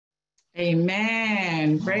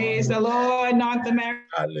Amen. Praise the Lord, North America.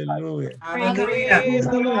 Hallelujah. Praise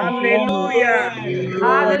the Lord. Hallelujah.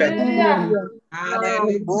 Hallelujah. Hallelujah.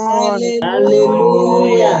 Hallelujah.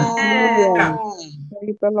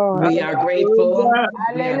 Praise the Lord. We are grateful.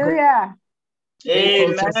 Hallelujah.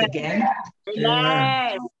 Grateful just again.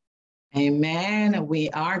 Amen. Amen. We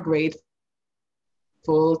are grateful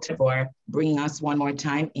for bringing us one more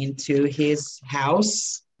time into his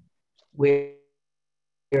house where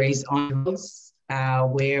he's on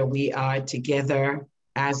where we are together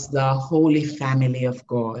as the holy family of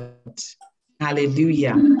God.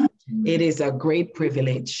 Hallelujah. It is a great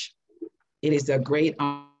privilege. It is a great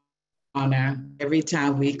honor every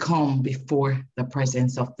time we come before the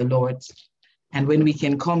presence of the Lord. And when we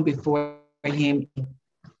can come before him,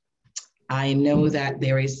 I know that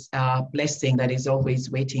there is a blessing that is always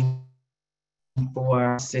waiting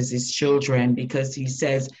for us as his children, because he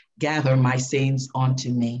says, gather my saints unto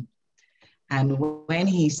me. And when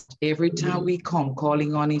every time we come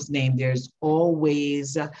calling on his name, there's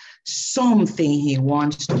always something he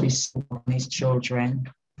wants to bestow on his children.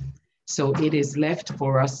 So it is left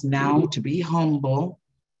for us now to be humble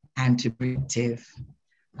and to be active.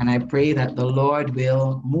 And I pray that the Lord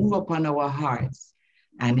will move upon our hearts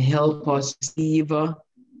and help us receive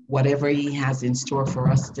whatever he has in store for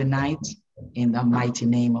us tonight, in the mighty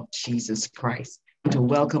name of Jesus Christ. To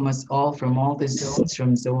welcome us all from all the zones,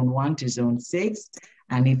 from zone 1 to zone 6.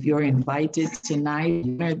 And if you're invited tonight,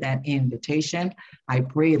 you heard that invitation, I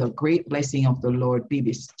pray the great blessing of the Lord be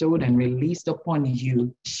bestowed and released upon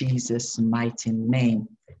you, Jesus' mighty name.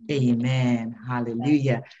 Amen.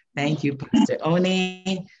 Hallelujah. Thank you, Pastor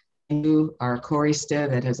Oni. Thank you, our chorister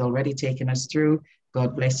that has already taken us through.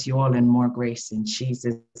 God bless you all and more grace in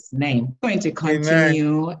Jesus' name. I'm going to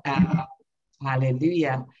continue.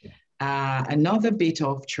 Hallelujah. Another bit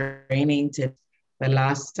of training to the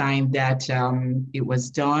last time that it was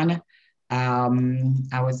done.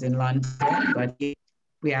 I was in London, but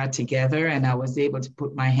we are together and I was able to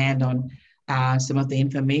put my hand on some of the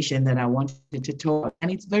information that I wanted to talk.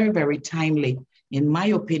 And it's very, very timely, in my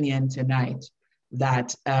opinion, tonight,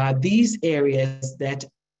 that these areas that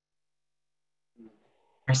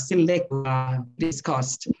are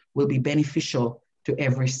discussed will be beneficial to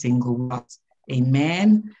every single one.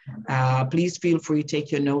 Amen. Please feel free to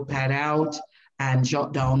take your notepad out and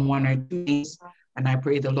jot down one or two things. And I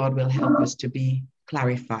pray the Lord will help us to be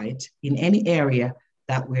clarified in any area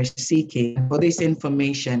that we're seeking. For this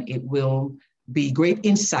information, it will be great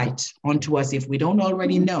insight onto us if we don't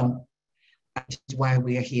already know. That is why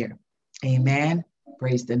we are here. Amen.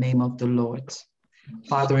 Praise the name of the Lord.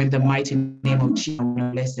 Father, in the mighty name of Jesus, I want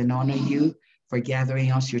to bless and honor you for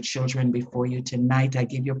gathering us, your children, before you tonight. I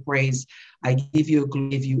give you praise. I give you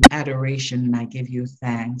adoration, and I give you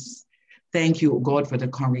thanks. Thank you, God, for the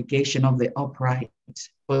congregation of the upright,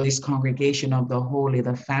 for this congregation of the holy,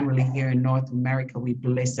 the family here in North America. We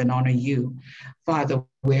bless and honor you. Father,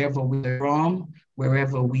 wherever we're from,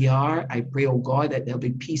 wherever we are, I pray, oh God, that there'll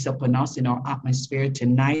be peace upon us in our atmosphere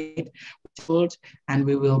tonight. And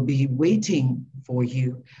we will be waiting for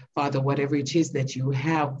you. Father, whatever it is that you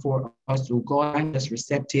have for us, oh God, grant us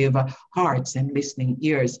receptive hearts and listening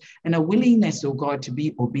ears, and a willingness, oh God, to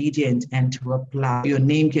be obedient and to apply. Your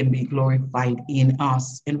name can be glorified in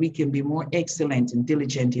us, and we can be more excellent and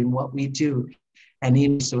diligent in what we do, and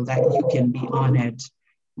in so that you can be honored.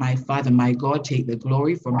 My Father, my God, take the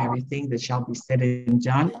glory from everything that shall be said and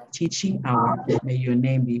done. Teaching hour, may your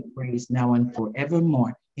name be praised now and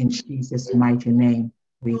forevermore. In Jesus' mighty name,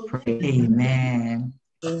 we pray. Amen.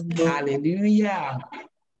 Hallelujah.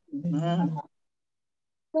 Amen.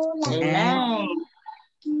 Amen.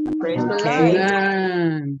 Praise the Okay.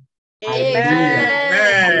 Lord. Amen.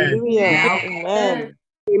 Hallelujah. Now, Amen.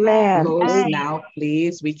 Amen. close now,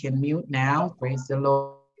 please. We can mute now. Praise the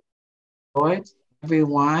Lord.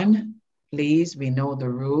 Everyone, please, we know the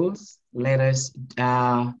rules. Let us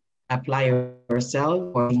apply ourselves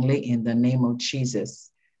accordingly in the name of Jesus.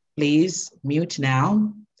 Please mute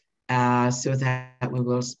now so that we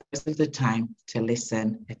will spend the time to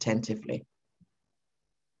listen attentively.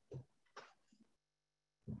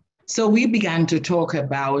 So we began to talk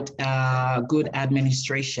about good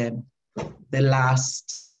administration the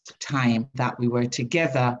last time that we were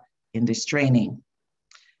together in this training.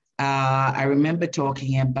 I remember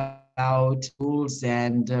talking about rules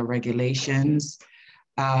and regulations,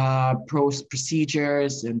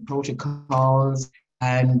 procedures and protocols,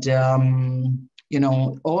 and you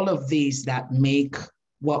know, all of these that make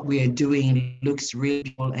what we are doing looks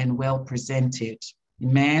real and well presented.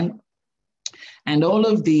 Amen. And all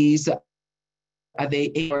of these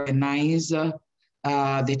they organize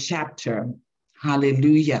the chapter.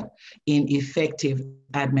 hallelujah, in effective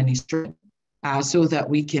administration, so that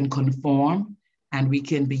we can conform and we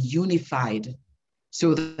can be unified,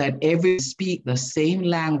 so that everyone speak the same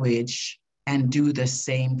language and do the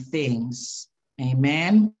same things.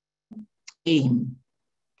 Amen. Aim.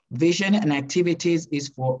 Vision and activities is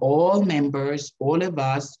for all members, all of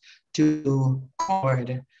us, to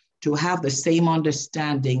forward, to have the same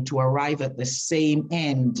understanding, to arrive at the same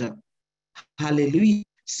end. Hallelujah.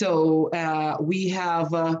 So we have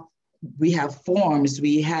forms,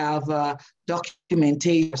 we have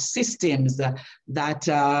documentation systems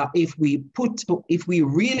that if we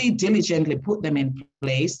really diligently put them in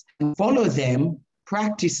place and follow them,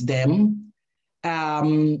 practice them,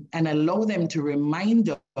 and allow them to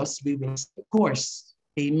remind us, we will stay the course.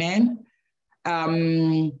 Amen.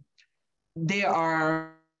 There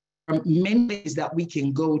are many ways that we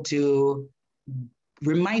can go to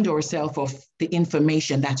remind ourselves of the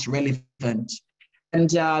information that's relevant. And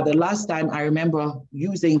the last time I remember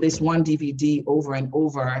using this one DVD over and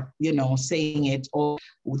over, saying it, or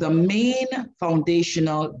the main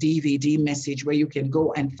foundational DVD message where you can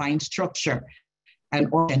go and find structure and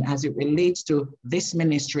as it relates to this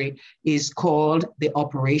ministry is called the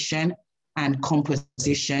Operation and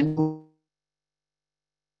Composition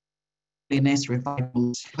Holiness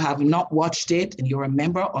Revival. If you have not watched it and you're a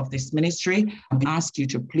member of this ministry, I ask you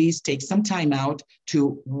to please take some time out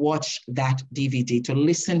to watch that DVD, to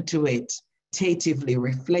listen to it meditatively,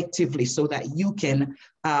 reflectively, so that you can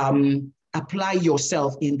apply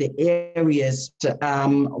yourself in the areas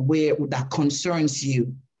where that concerns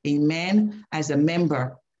you. Amen. As a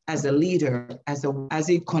member, as a leader, as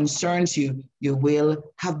it concerns you, you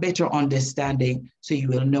will have better understanding, so you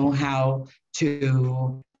will know how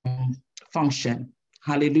to function.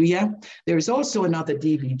 Hallelujah. There is also another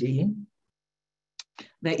DVD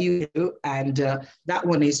that you do, and that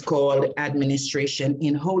one is called Administration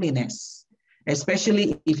in Holiness.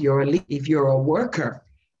 Especially if you're a worker,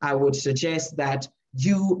 I would suggest that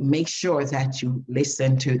you make sure that you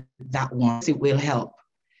listen to that one. It will help.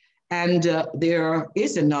 And there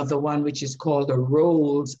is another one which is called the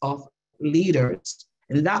Roles of Leaders,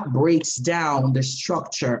 and that breaks down the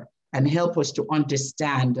structure and help us to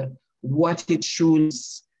understand what it truly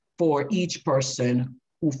is for each person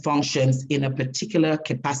who functions in a particular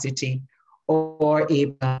capacity or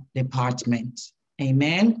a department.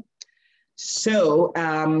 Amen. So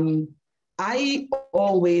I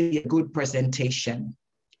always a good presentation.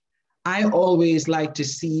 I always like to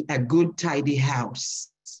see a good, tidy house.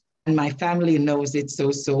 And my family knows it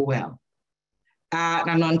so well.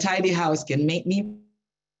 An untidy house can make me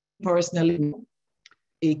personally,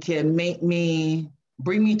 it can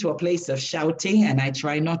bring me to a place of shouting, and I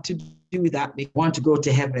try not to do that. I want to go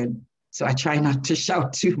to heaven, so I try not to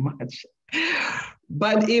shout too much.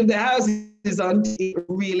 But if the house is on, it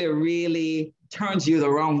really, really turns you the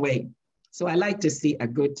wrong way. So I like to see a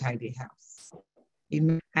good, tidy house.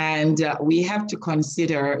 And we have to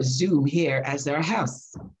consider Zoom here as our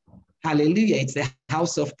house. Hallelujah. It's the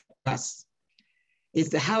house of us. It's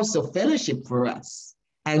the house of fellowship for us.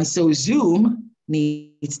 And so Zoom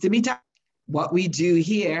needs to be tidy. What we do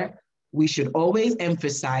here, we should always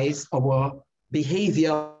emphasize our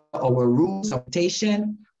behavior, our rules of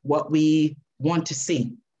rotation, what we want to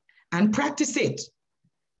see, and practice it.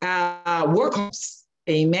 Workshops,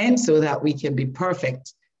 amen, so that we can be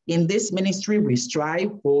perfect. In this ministry, we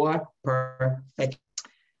strive for perfection.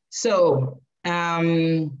 So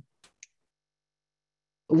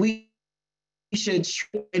we should,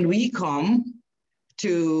 when we come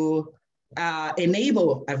to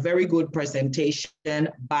enable a very good presentation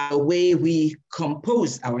by the way we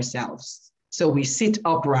compose ourselves. So we sit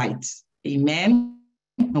upright, amen,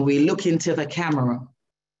 and we look into the camera.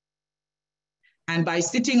 And by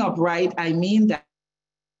sitting upright, I mean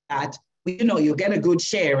that you get a good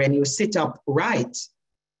chair and you sit upright.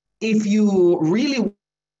 If you really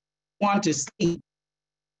want to sleep,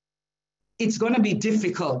 it's going to be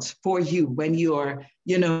difficult for you when you're,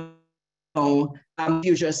 you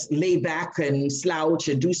just lay back and slouch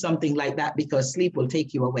and do something like that, because sleep will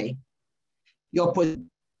take you away.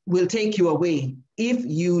 Will take you away if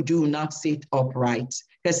you do not sit upright.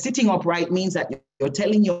 Because sitting upright means that you're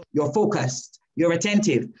telling you're focused, you're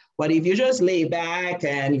attentive. But if you just lay back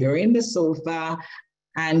and you're in the sofa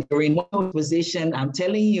and you're in one position, I'm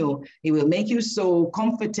telling you, it will make you so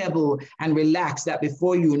comfortable and relaxed that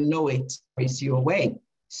before you know it, it's your way.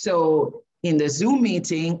 So in the Zoom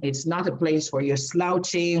meeting, it's not a place for your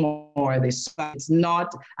slouching or this. It's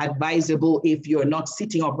not advisable if you're not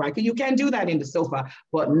sitting upright. You can do that in the sofa,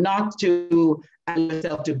 but not to allow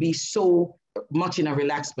yourself to be so much in a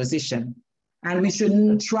relaxed position. And we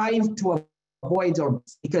should strive to avoid our,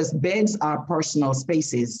 because beds are personal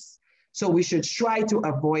spaces. So we should try to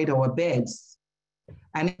avoid our beds.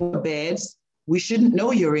 And in our beds, we shouldn't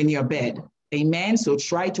know you're in your bed. Amen. So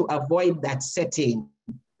try to avoid that setting.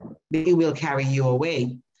 It will carry you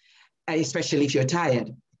away, especially if you're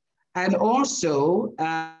tired. And also,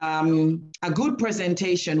 a good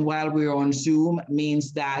presentation while we're on Zoom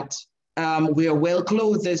means that we are well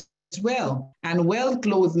clothed as well. And well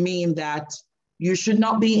clothed mean that you should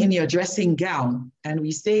not be in your dressing gown. And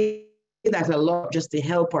we say that a lot just to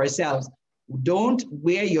help ourselves. Don't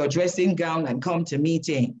wear your dressing gown and come to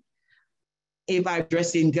meeting. If I'm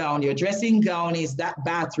dressing gown, your dressing gown is that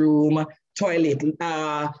bathroom, toilet,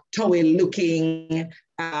 towel looking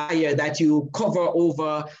area that you cover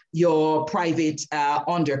over your private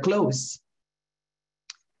underclothes.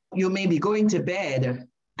 You may be going to bed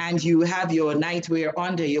and you have your nightwear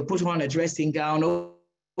under, you put on a dressing gown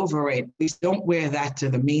over it. Please don't wear that to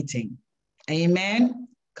the meeting. Amen.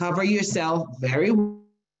 Cover yourself very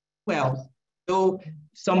well. So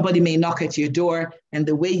somebody may knock at your door and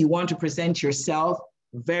the way you want to present yourself,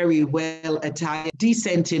 very well attired,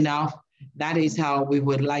 decent enough. That is how we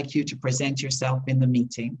would like you to present yourself in the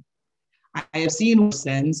meeting. I have seen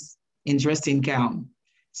persons in dressing gown.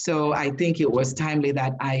 So I think it was timely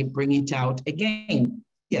that I bring it out again.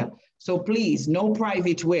 Yeah. So please, no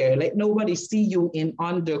private wear. Let nobody see you in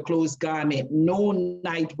underclothes garment, no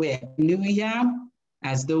nightwear. Hallelujah.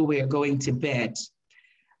 As though we're going to bed.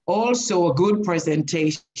 Also, a good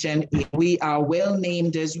presentation, we are well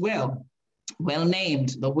named as well. Well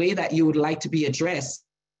named, the way that you would like to be addressed.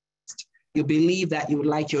 You believe that you would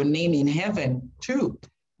like your name in heaven too.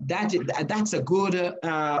 That's a good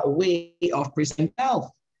way of presenting yourself.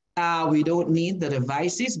 We don't need the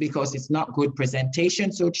devices because it's not good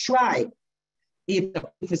presentation. So try. If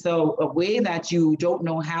it's a way that you don't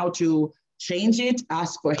know how to change it,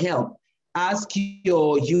 ask for help. Ask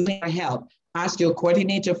your unit for help. Ask your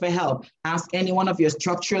coordinator for help. Ask any one of your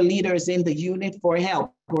structural leaders in the unit for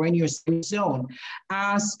help or in your zone.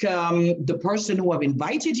 Ask the person who have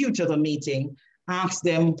invited you to the meeting. Ask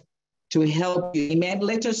them to help you. Amen.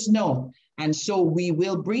 Let us know. And so we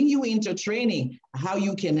will bring you into training how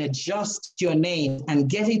you can adjust your name and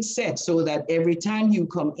get it set so that every time you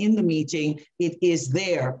come in the meeting, it is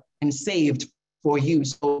there and saved for you.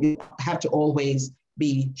 So you have to always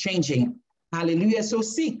be changing. Hallelujah. So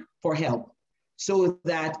seek for help so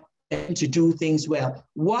that to do things well.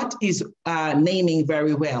 What is naming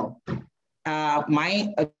very well?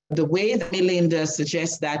 The way that Melinda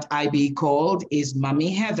suggests that I be called is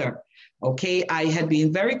Mommy Heather. Okay, I had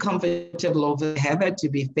been very comfortable over Heather, to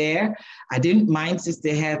be fair. I didn't mind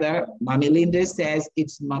Sister Heather. Mommy Linda says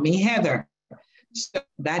it's Mommy Heather. So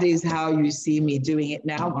that is how you see me doing it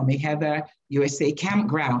now, Mommy Heather, USA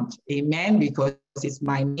Campground. Amen, because it's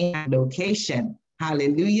my main location.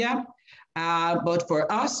 Hallelujah. But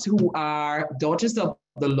for us who are daughters of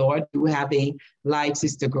the Lord, who having, like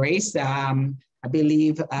Sister Grace, I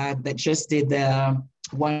believe that just did the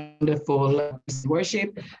wonderful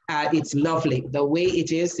worship. It's lovely the way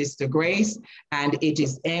it is, Sister Grace, and it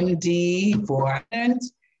is MD for Ireland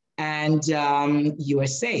and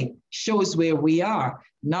USA. Shows where we are,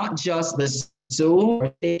 not just the zone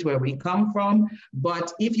or state where we come from,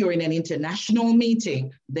 but if you're in an international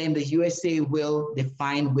meeting, then the USA will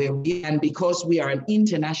define where we are. And because we are an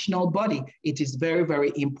international body, it is very,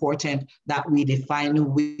 very important that we define who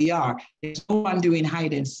we are. There's no one doing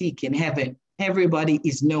hide and seek in heaven. Everybody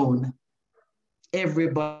is known.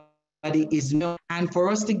 Everybody is known. And for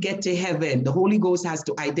us to get to heaven, the Holy Ghost has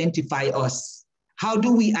to identify us. How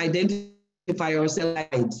do we identify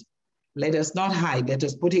ourselves? Let us not hide. Let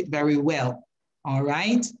us put it very well. All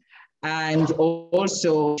right. And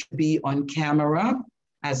also be on camera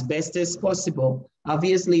as best as possible.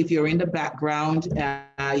 Obviously, if you're in the background,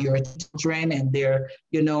 your children and they're,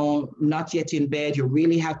 not yet in bed, you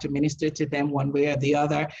really have to minister to them one way or the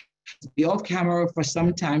other. Be off camera for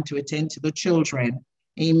some time to attend to the children.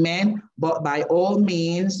 Amen. But by all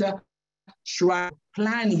means, try to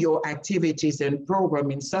plan your activities and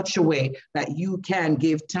program in such a way that you can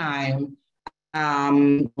give time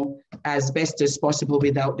as best as possible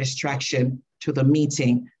without distraction to the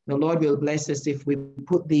meeting. The Lord will bless us if we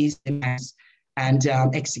put these in and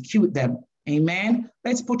execute them. Amen.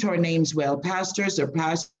 Let's put our names well. Pastors or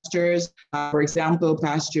pastors, for example,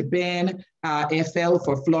 Pastor Ben, FL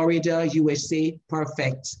for Florida, USA,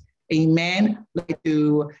 perfect. Amen. Like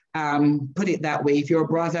to put it that way. If you're a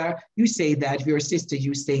brother, you say that. If you're a sister,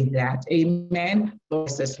 you say that. Amen.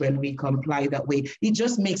 Bless us when we comply that way. It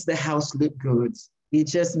just makes the house look good. It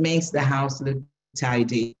just makes the house look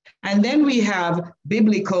tidy. And then we have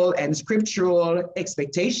biblical and scriptural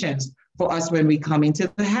expectations for us when we come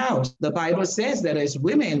into the house. The Bible says that as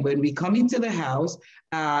women, when we come into the house,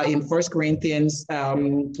 in 1 Corinthians,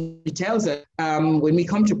 it tells us when we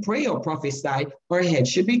come to pray or prophesy, our head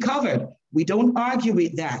should be covered. We don't argue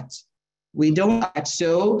with that. We don't.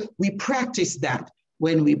 So we practice that.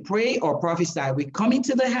 When we pray or prophesy, we come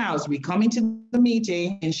into the house, we come into the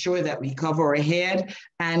meeting, ensure that we cover our head.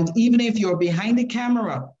 And even if you're behind the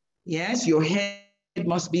camera, yes, your head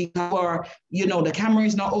must be covered. You know, the camera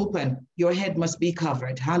is not open. Your head must be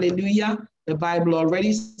covered. Hallelujah. The Bible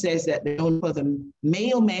already says that for the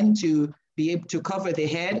male men to be able to cover the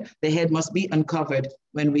head must be uncovered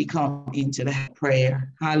when we come into the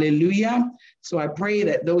prayer. Hallelujah. So I pray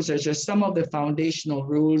that those are just some of the foundational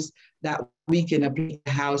rules that we can apply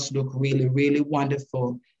the house look really, really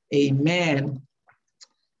wonderful. Amen.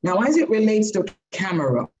 Now, as it relates to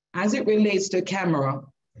camera,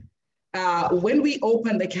 when we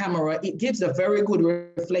open the camera, it gives a very good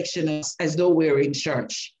reflection as though we're in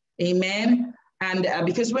church. Amen. And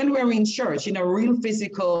because when we're in church, in a real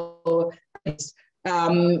physical,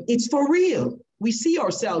 it's for real. We see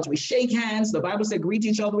ourselves, we shake hands. The Bible says, greet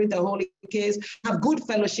each other with the holy kiss, have good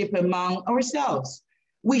fellowship among ourselves.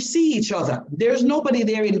 We see each other. There's nobody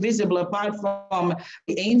there invisible apart from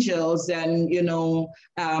the angels and, you know,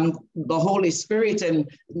 the Holy Spirit and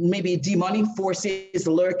maybe demonic forces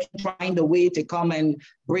lurking, trying the way to come and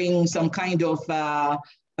bring some kind of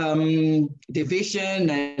division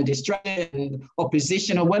and destruction and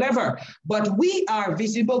opposition or whatever. But we are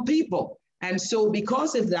visible people. And so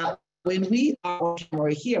because of that, when we are on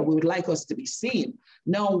camera here, we would like us to be seen.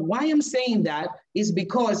 Now, why I'm saying that is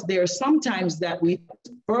because there are sometimes that we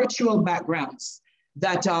virtual backgrounds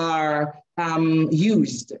that are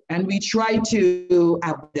used, and we try to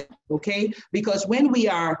have them, okay? Because when we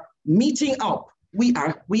are meeting up, we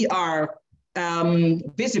are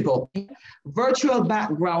visible. Virtual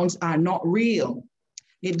backgrounds are not real.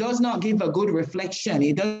 It does not give a good reflection.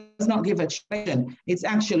 It does not give a reflection. It's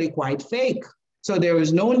actually quite fake. So there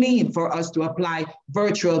is no need for us to apply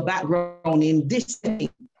virtual background in this setting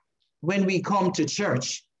when we come to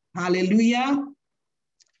church. Hallelujah.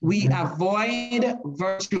 We avoid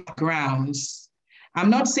virtual backgrounds. I'm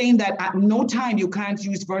not saying that at no time you can't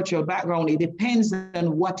use virtual background. It depends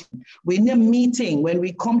on what, in a meeting, when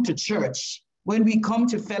we come to church, when we come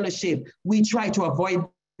to fellowship, we try to avoid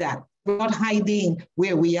that. We're not hiding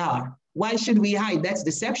where we are. Why should we hide? That's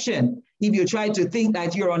deception. If you try to think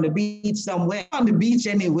that you're on the beach somewhere, on the beach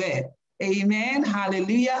anywhere. Amen.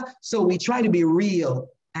 Hallelujah. So we try to be real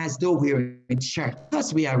as though we're in church,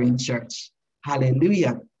 because we are in church.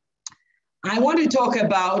 Hallelujah. I want to talk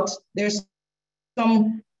about, there's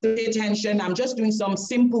some, pay attention. I'm just doing some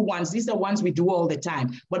simple ones. These are ones we do all the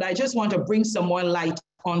time, but I just want to bring some more light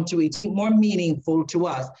onto it, more meaningful to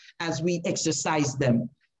us as we exercise them.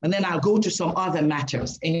 And then I'll go to some other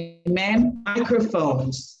matters. Amen.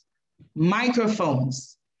 Microphones.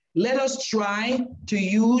 Let us try to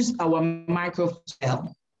use our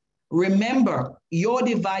microphone. Remember, your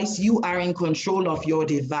device, you are in control of your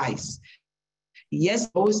device. Yes,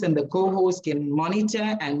 the host and the co-host can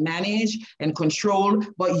monitor and manage and control,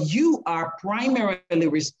 but you are primarily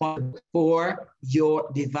responsible for your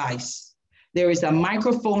device. There is a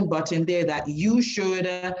microphone button there that you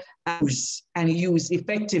should use and use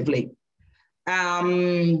effectively.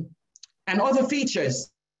 And other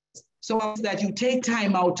features, so that you take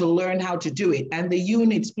time out to learn how to do it. And the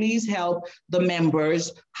units, please help the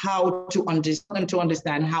members how to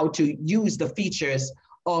understand how to use the features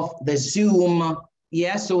of the Zoom,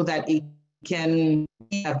 so that it can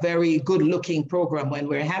be a very good looking program when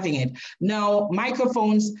we're having it. Now,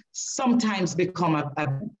 microphones sometimes become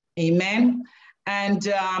amen.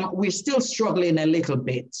 And we're still struggling a little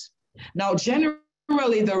bit. Now,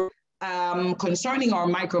 generally, the concerning our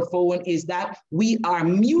microphone is that we are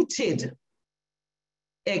muted,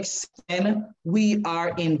 except we are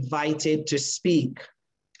invited to speak.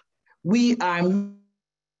 We are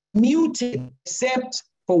muted, except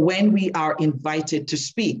for when we are invited to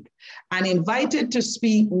speak. And invited to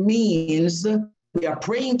speak means we are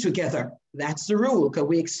praying together. That's the rule, because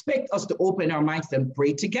we expect us to open our mics and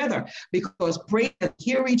pray together, because pray,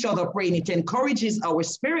 hear each other praying, it encourages our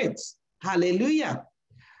spirits. Hallelujah.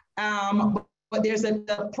 But there's a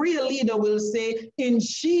prayer leader will say, in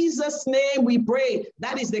Jesus' name we pray.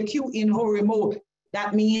 That is the cue in HOREMOW.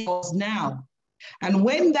 That means now. And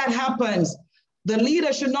when that happens, the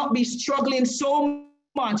leader should not be struggling so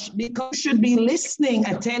much, because you should be listening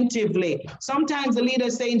attentively. Sometimes the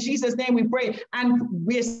leaders say, in Jesus' name we pray, and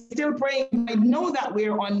we're still praying. I know that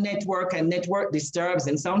we're on network and network disturbs,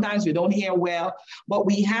 and sometimes we don't hear well, but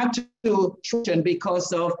we have to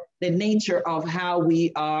because of the nature of how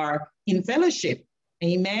we are in fellowship.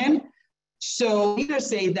 Amen. So leaders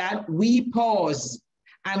say that we pause.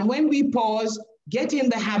 And when we pause, get in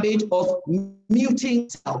the habit of muting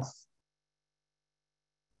self.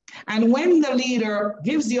 And when the leader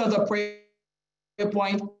gives the other prayer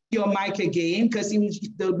point, your mic again, because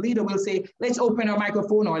the leader will say, let's open our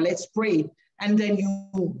microphone or let's pray. And then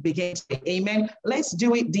you begin to say, amen. Let's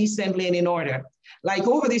do it decently and in order. Like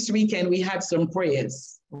over this weekend, we had some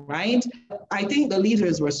prayers, right? I think the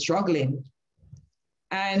leaders were struggling.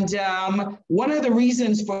 And one of the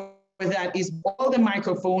reasons for that is all the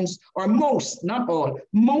microphones, or most, not all,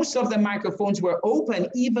 most of the microphones were open,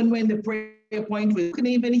 even when the prayer point we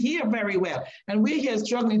couldn't even hear very well. And we're here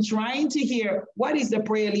struggling, trying to hear what is the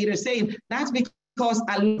prayer leader saying. That's because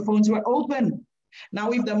our microphones were open. Now,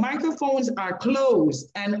 if the microphones are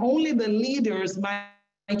closed and only the leader's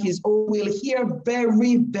mic is open, we'll hear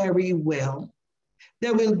very, very well.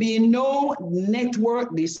 There will be no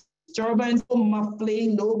network disturbance, no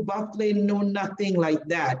muffling, no buffling, no nothing like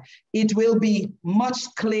that. It will be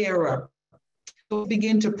much clearer. So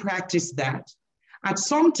begin to practice that. And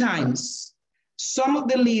sometimes, some of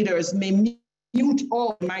the leaders may mute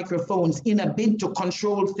all microphones in a bid to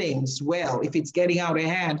control things. Well, if it's getting out of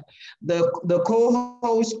hand, the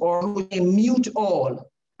co-host or who may mute all.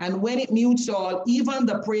 And when it mutes all, even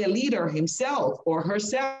the prayer leader himself or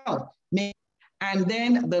herself may, and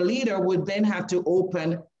then the leader would then have to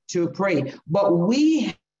open to pray. But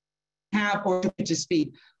we have, or to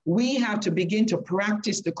speak, we have to begin to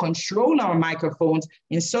practice to control our microphones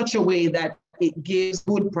in such a way that it gives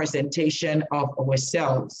good presentation of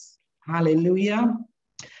ourselves. Hallelujah.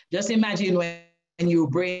 Just imagine when you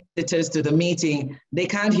bring visitors to the meeting, they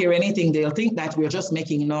can't hear anything. They'll think that we're just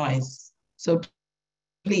making noise. So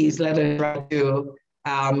please let us try to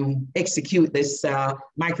execute this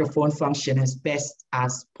microphone function as best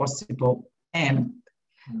as possible. And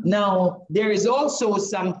now, there is also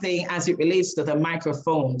something as it relates to the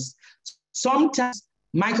microphones. Sometimes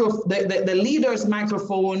the leader's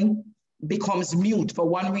microphone becomes mute for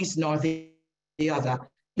one reason or the other.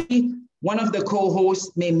 One of the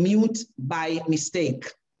co-hosts may mute by mistake.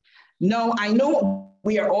 Now, I know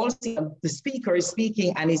we are all seeing the speaker is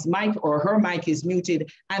speaking and his mic or her mic is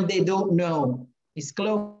muted and they don't know. It's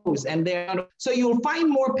closed and they're, so you'll find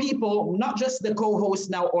more people, not just the co-host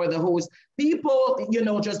now or the host, people, you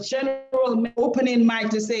know, just general opening mic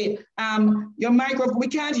to say, your microphone, we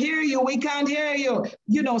can't hear you,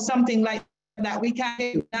 you know, something like that, we can't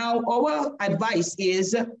hear you. Now, our advice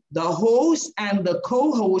is the host and the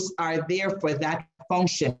co-host are there for that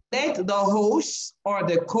function. Let the host or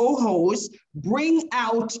the co-host bring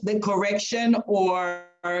out the correction or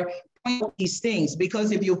point out these things,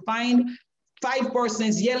 because if you find 5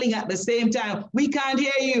 persons yelling at the same time, we can't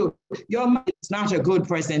hear you, it's not a good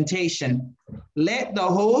presentation. Let the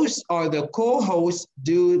host or the co-host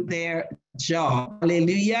do their job.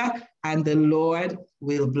 Hallelujah. And the Lord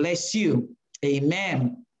will bless you.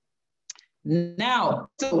 Amen. Now,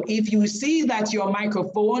 so if you see that your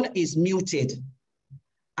microphone is muted,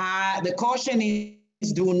 the caution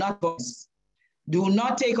is do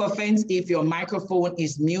not take offense if your microphone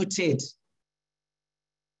is muted.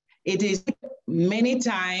 It is many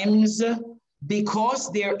times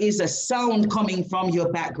because there is a sound coming from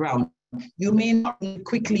your background. You may not be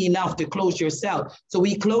quickly enough to close yourself. So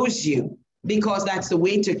we close you because that's the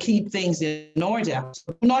way to keep things in order.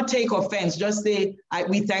 So do not take offense. Just say,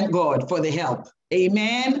 we thank God for the help.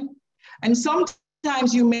 Amen. And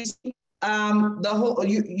sometimes you may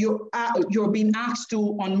you're being asked to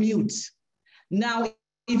unmute. Now,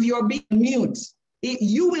 if you're being mute,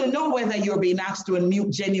 you will know whether you're being asked to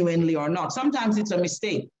unmute genuinely or not. Sometimes it's a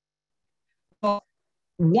mistake.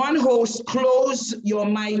 One host closed your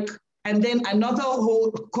mic and then another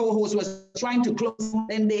co-host was trying to close,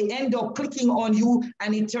 and they end up clicking on you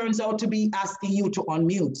and it turns out to be asking you to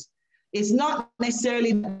unmute. It's not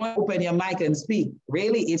necessarily open your mic and speak.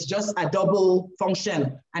 Really, it's just a double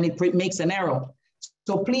function and it makes an error.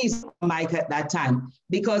 So please mic at that time,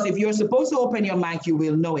 because if you're supposed to open your mic, you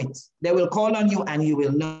will know it. They will call on you and you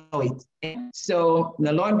will know it. So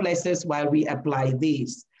the Lord bless us while we apply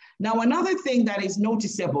these. Now, another thing that is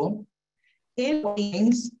noticeable in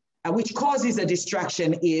things which causes a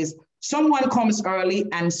distraction is someone comes early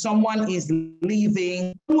and someone is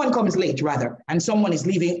leaving, someone comes late rather, and someone is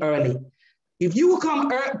leaving early. If you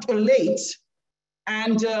come late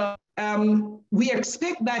and we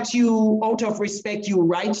expect that you, out of respect, you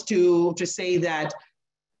write to say that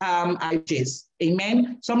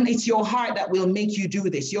amen. It's your heart that will make you do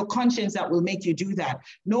this, your conscience that will make you do that.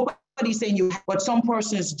 Nobody's saying you, but some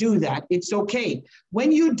persons do that. It's okay.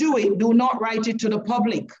 When you do it, do not write it to the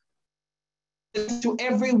public. to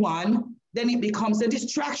everyone, then it becomes a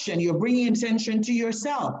distraction. You're bringing attention to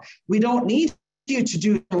yourself. We don't need you to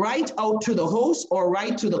do right out to the host or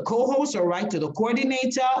right to the co-host or right to the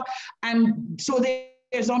coordinator. And so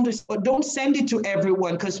there's but don't send it to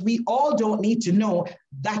everyone, because we all don't need to know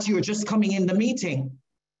that you're just coming in the meeting.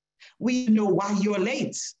 We know why you're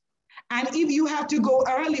late. And if you have to go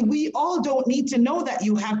early, we all don't need to know that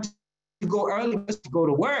you have to go early just to go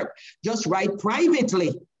to work. Just write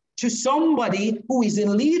privately to somebody who is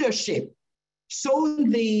in leadership, so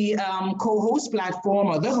the co-host platform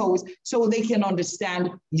or the host, so they can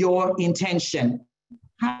understand your intention.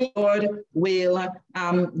 The Lord will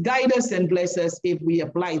guide us and bless us if we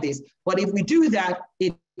apply this. But if we do that,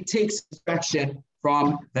 it takes distraction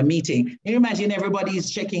from the meeting. Can you imagine everybody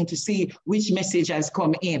is checking to see which message has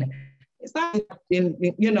come in? It's not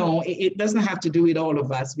it doesn't have to do with all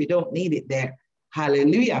of us. We don't need it there.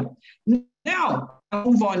 Hallelujah. Now, I'll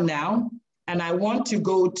move on now, and I want to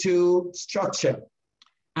go to structure.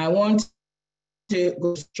 I want to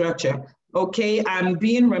go to structure. Okay, I'm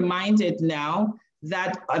being reminded now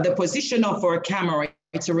that the position of our camera,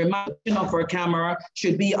 it's a reminder of our camera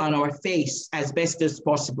should be on our face as best as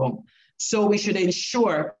possible. So we should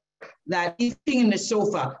ensure that if sitting in the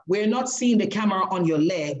sofa, we're not seeing the camera on your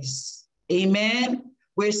legs. Amen.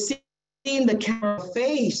 We're seeing the camera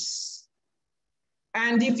face.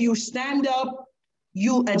 And if you stand up,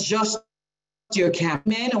 you adjust your camera.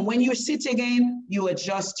 Amen. And when you sit again, you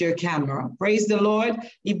adjust your camera. Praise the Lord.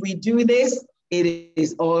 If we do this, it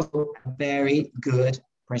is also a very good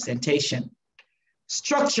presentation.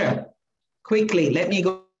 Structure. Quickly, let me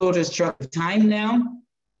go to structure time now.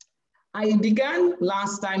 I began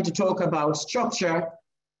last time to talk about structure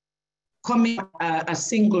coming a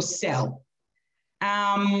single cell.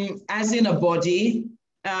 As in a body,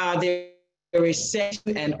 there is cell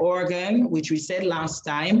and organ, which we said last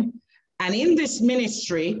time. And in this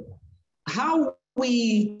ministry, how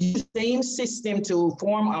we use the same system to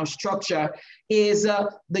form our structure is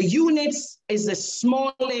the units is the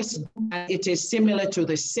smallest, it is similar to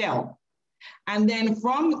the cell. And then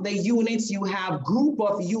from the units, you have group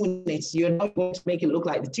of units. You're not going to make it look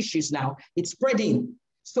like the tissues now. It's spreading.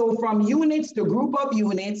 So from units to group of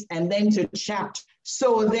units and then to chapter.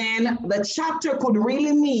 So then the chapter could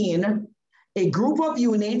really mean a group of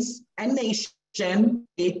units, a nation,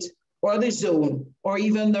 it, or the zone, or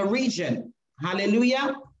even the region.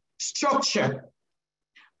 Hallelujah. Structure.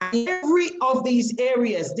 And every of these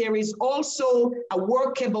areas, there is also a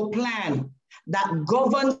workable plan that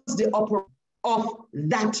governs the operation of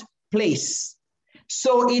that place.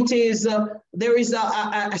 So it is, there is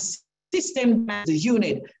a system as a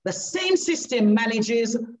unit. The same system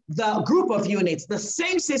manages the group of units. The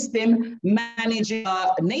same system manages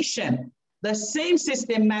a nation. The same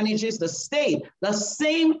system manages the state. The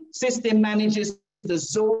same system manages the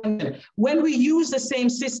zone. When we use the same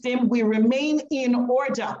system, we remain in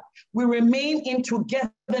order. We remain in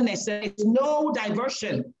togetherness. There is no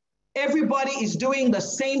diversion. Everybody is doing the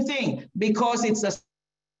same thing because it's the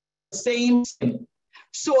same system.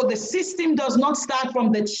 So the system does not start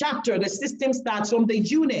from the chapter. The system starts from the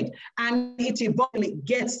unit, and it eventually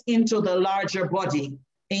gets into the larger body.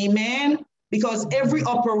 Amen? Because every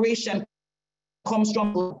operation comes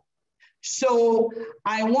from. So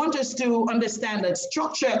I want us to understand that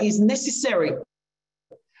structure is necessary.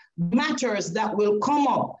 Matters that will come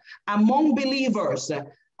up among believers,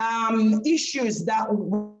 issues that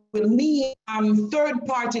will need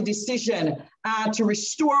third-party decision to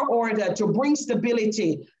restore order, to bring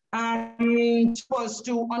stability, for us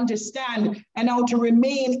to understand and how to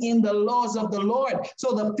remain in the laws of the Lord.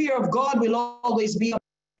 So the fear of God will always be.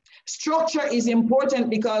 Structure is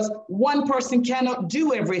important because one person cannot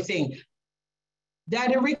do everything.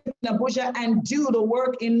 Daddy Rick in Abuja and do the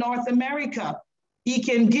work in North America. He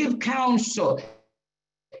can give counsel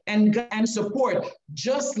and support,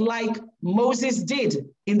 just like Moses did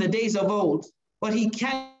in the days of old. But he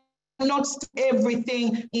cannot do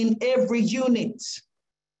everything in every unit.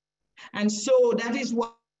 And so that is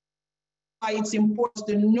why it's important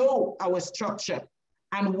to know our structure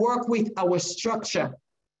and work with our structure.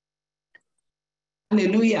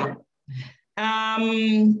 Hallelujah.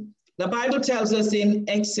 The Bible tells us in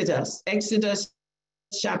Exodus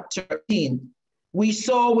chapter 13, we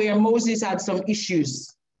saw where Moses had some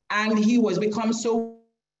issues and he was becoming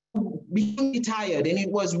tired and it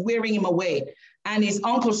was wearing him away. And his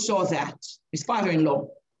uncle saw that, his father-in-law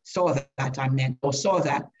saw that, saw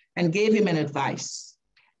that and gave him an advice.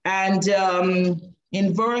 And in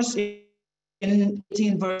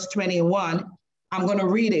 18 verse 21, I'm going to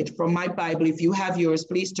read it from my Bible. If you have yours,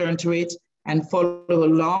 please turn to it and follow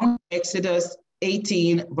along. Exodus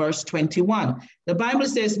 18, verse 21. The Bible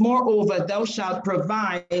says, moreover, thou shalt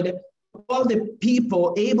provide all the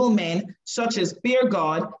people, able men, such as fear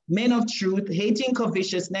God, men of truth, hating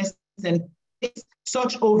covetousness, and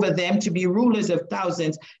such over them to be rulers of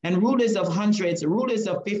thousands, and rulers of hundreds, rulers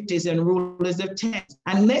of fifties, and rulers of tens.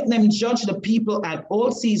 And let them judge the people at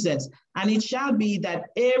all seasons. And it shall be that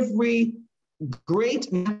every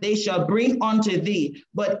great matter they shall bring unto thee,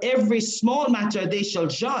 but every small matter they shall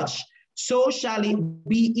judge. So shall it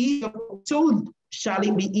be easier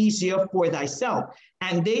for thyself,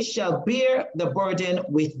 and they shall bear the burden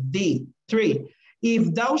with thee. 3.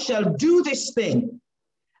 If thou shalt do this thing,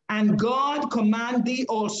 and God command thee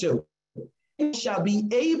also, you shall be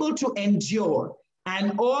able to endure,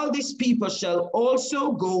 and all these people shall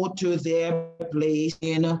also go to their place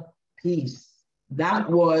in peace. That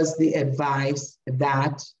was the advice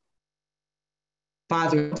that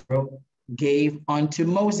Father gave unto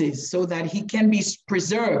Moses, so that he can be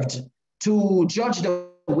preserved to judge the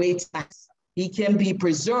weight. He can be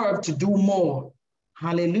preserved to do more.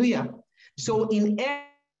 Hallelujah. So in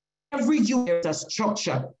every unit, there's a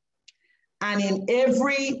structure. And in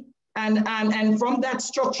every, and from that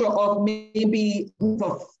structure of maybe group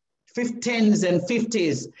of 10s and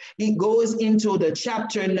 50s, it goes into the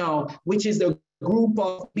chapter now, which is the group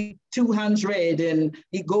of 200, and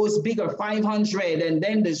it goes bigger, 500, and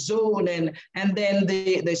then the zone, and then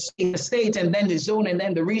the state, and then the zone, and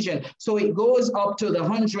then the region. So it goes up to the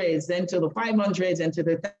hundreds, then to the 500s, and to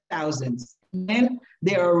the thousands. And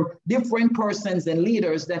there are different persons and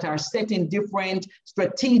leaders that are set in different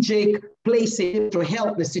strategic places to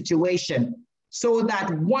help the situation, so that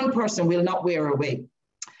one person will not wear away.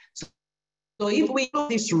 So if we follow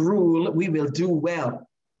this rule, we will do well.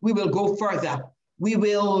 We will go further. We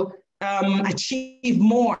will achieve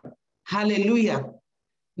more. Hallelujah.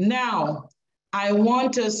 Now, I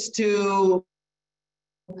want us to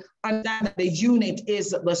understand that the unit is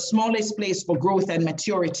the smallest place for growth and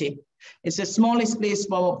maturity. It's the smallest place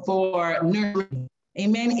for nurturing.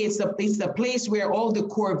 Amen. It's a place where all the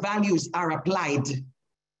core values are applied.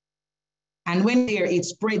 And when there, it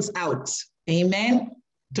spreads out. Amen.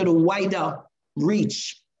 To the wider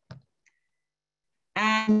reach.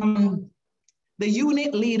 And the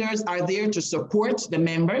unit leaders are there to support the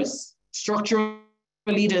members, structural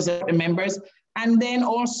leaders are the members, and then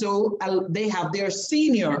also they have their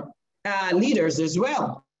senior leaders as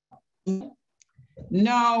well.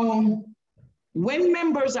 Now, when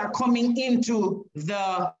members are coming into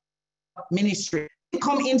the ministry,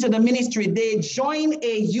 they join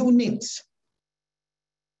a unit.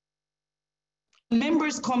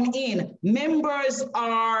 Members come in, members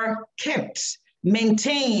are kept,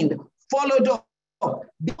 maintained, followed up,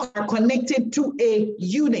 they are connected to a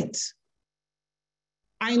unit.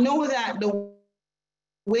 I know that the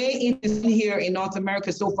way it is here in North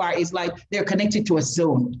America so far is like they're connected to a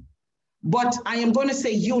zone. But I am going to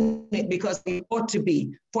say unit because it ought to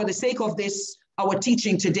be, for the sake of this, our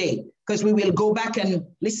teaching today, because we will go back and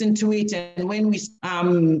listen to it, and when we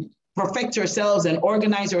perfect ourselves and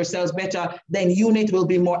organize ourselves better, then unit will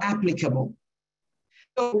be more applicable.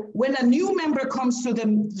 So when a new member comes to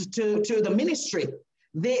the ministry,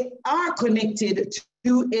 they are connected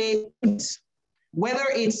to a unit, whether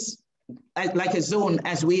it's like a zone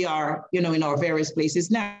as we are, in our various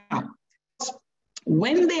places now.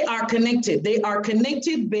 When they are connected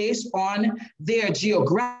based on their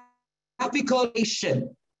geographical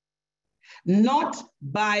location, not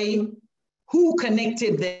by who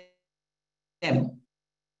connected them,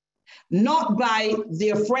 not by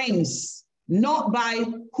their friends, not by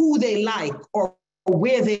who they like or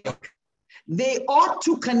where they are. They ought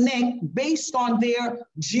to connect based on their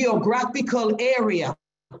geographical area.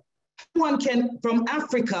 Someone from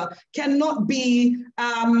Africa cannot be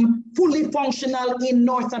fully functional in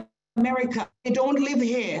North America. They don't live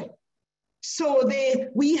here. So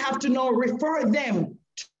we have to now refer them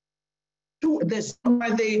to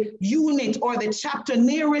the unit or the chapter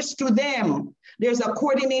nearest to them. There's a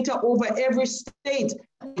coordinator over every state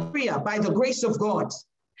area by the grace of God.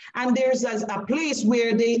 And there's a place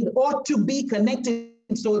where they ought to be connected,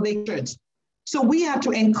 so they should. So we have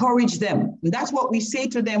to encourage them. And that's what we say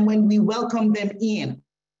to them when we welcome them in.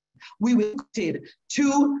 We will connect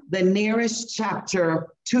to the nearest chapter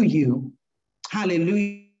to you.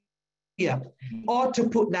 Hallelujah. Ought to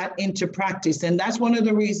put that into practice. And that's one of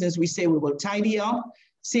the reasons we say we will tidy up,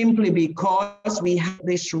 simply because we have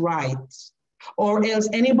this right. Or else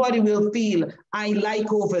anybody will feel, I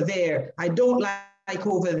like over there, I don't like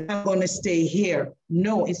over there, I'm going to stay here.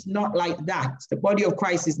 No, it's not like that. The body of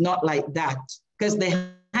Christ is not like that, because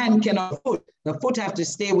the hand cannot foot. The foot have to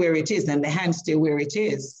stay where it is and the hand stay where it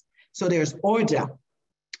is. So there's order.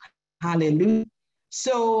 Hallelujah.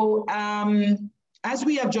 So as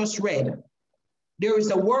we have just read, there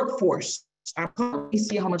is a workforce. Let me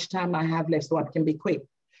see how much time I have left so I can be quick.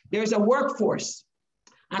 There's a workforce.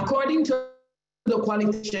 According to the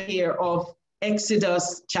qualification here of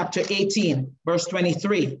Exodus chapter 18, verse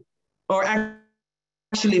 23, or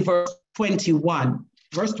actually verse 21,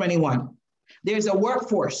 there's a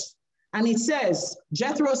workforce. And it says,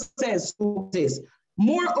 Jethro says,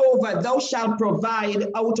 moreover, thou shalt provide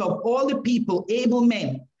out of all the people able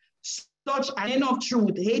men, such men of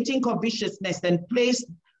truth, hating covetousness, and place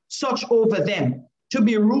such over them to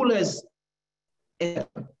be rulers.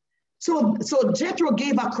 So Jethro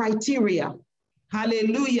gave a criteria.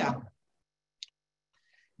 Hallelujah.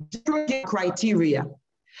 Jethro gave criteria.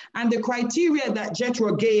 And the criteria that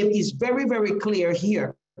Jethro gave is very, very clear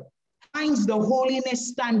here. Finds the holiness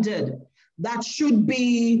standard that should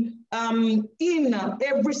be in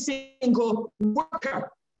every single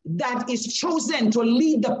worker that is chosen to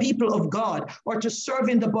lead the people of God or to serve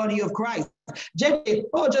in the body of Christ.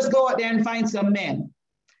 Just go out there and find some men.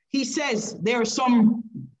 He says there are some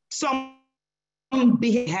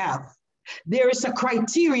behavior. There is a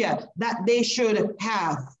criteria that they should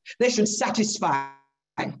have. They should satisfy.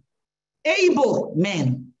 Able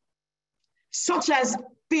men, such as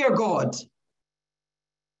fear God,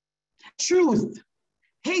 truth,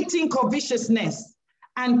 hating covetousness,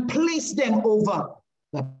 and place them over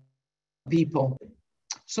the people.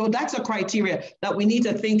 So that's a criteria that we need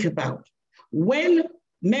to think about. When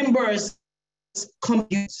members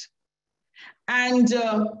compute and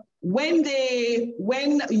when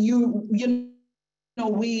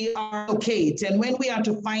we are locate and when we are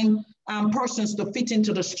to find persons to fit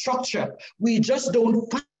into the structure, we just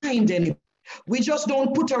don't find any. We just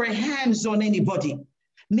don't put our hands on anybody.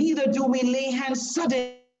 Neither do we lay hands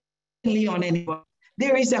suddenly on anybody.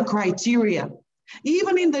 There is a criteria.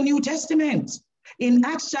 Even in the New Testament, in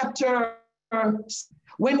Acts chapter,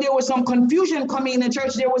 when there was some confusion coming in the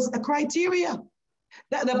church, there was a criteria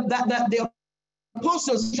that the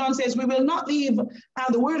apostles, John says, we will not leave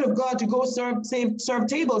the word of God to go serve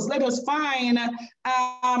tables. Let us find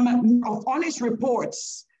of honest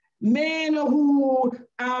reports, men who,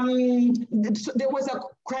 there was a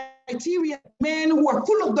criteria, men who are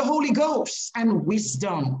full of the Holy Ghost and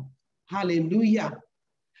wisdom. Hallelujah.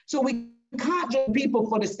 So we can't judge people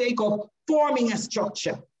for the sake of forming a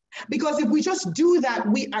structure. Because if we just do that,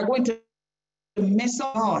 we are going to mess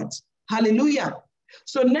up God. Hallelujah.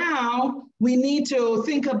 So now we need to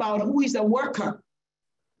think about who is a worker.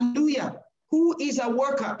 Hallelujah. Who is a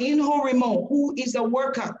worker in HOREMOW? Who is a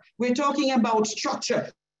worker? We're talking about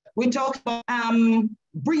structure. We talk about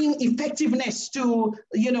bringing effectiveness to,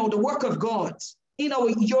 the work of God.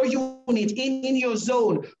 Your unit, in your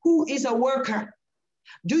zone. Who is a worker?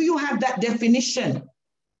 Do you have that definition?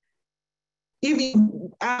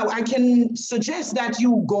 I can suggest that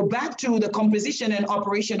you go back to the composition and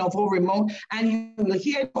operation of HOREMOW, and you will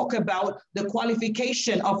hear talk about the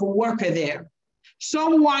qualification of a worker there.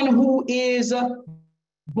 Someone who is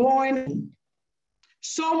born,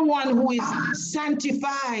 someone who is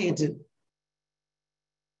sanctified,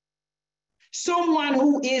 someone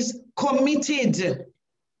who is committed,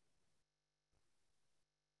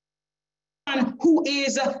 who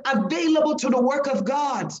is available to the work of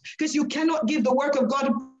God, because you cannot give the work of God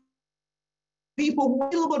to people who are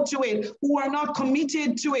available to it, who are not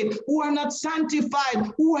committed to it, who are not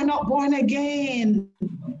sanctified, who are not born again.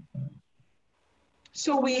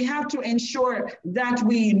 So we have to ensure that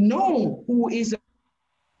we know who is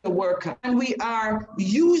the worker, and we are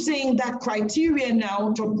using that criteria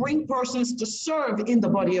now to bring persons to serve in the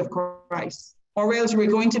body of Christ. Or else we're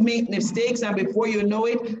going to make mistakes, and before you know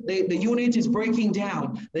it, the unit is breaking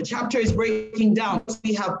down. The chapter is breaking down.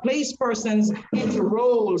 We have placed persons into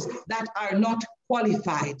roles that are not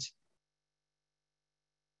qualified.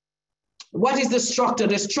 What is the structure?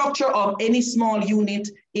 The structure of any small unit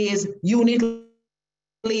is unit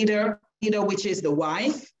leader, which is the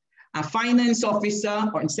wife, a finance officer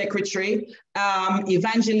or secretary,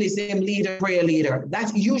 evangelism leader, prayer leader.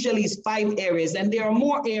 That usually is 5 areas, and there are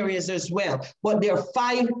more areas as well, but there are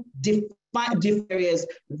 5 different areas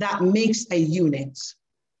that makes a unit.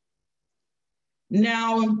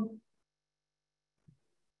 Now,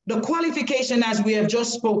 the qualification, as we have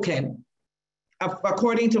just spoken,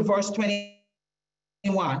 according to verse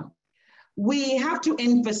 21, we have to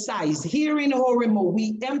emphasize here in HOREMOW,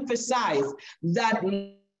 we emphasize that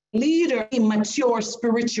leaders be mature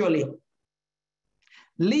spiritually.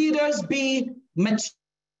 Leaders be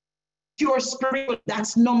mature spiritually.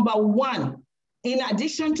 That's number 1. in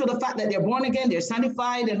addition to the fact that they're born again, they're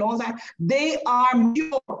sanctified and all that, they are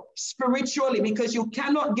mature spiritually, because you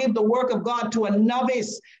cannot give the work of God to a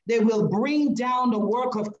novice. They will bring down the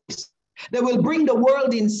work of Christ. They will bring the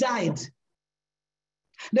world inside.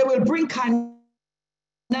 They will bring carnality.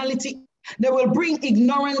 They will bring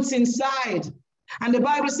ignorance inside. And the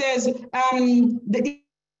Bible says the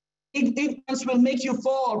ignorance will make you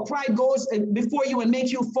fall. Pride goes before you and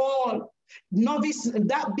make you fall. Novice,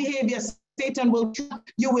 that behavior, Satan will,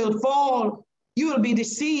 you will fall. You will be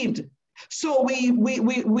deceived. So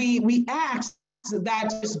we ask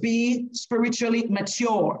that be spiritually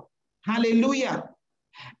mature. Hallelujah.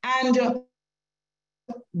 And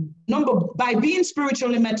by being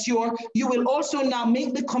spiritually mature, you will also now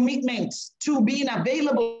make the commitment to being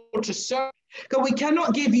available to serve. Because we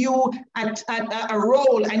cannot give you a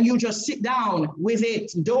role and you just sit down with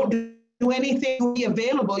it. Don't do anything to be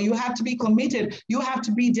available. You have to be committed. You have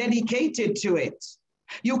to be dedicated to it.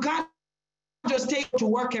 You can't just take to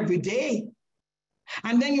work every day.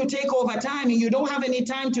 And then you take over time and you don't have any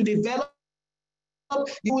time to develop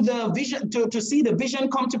the vision, to see the vision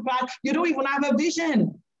come to pass. You don't even have a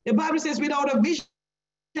vision. The Bible says without a vision,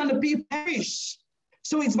 the people perish.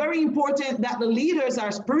 So it's very important that the leaders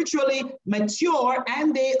are spiritually mature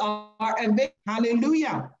and they are available.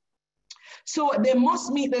 Hallelujah. So they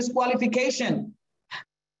must meet this qualification.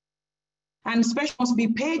 And special must be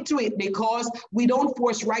paid to it, because we don't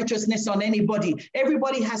force righteousness on anybody.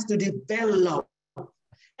 Everybody has to develop,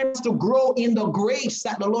 has to grow in the grace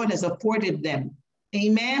that the Lord has afforded them.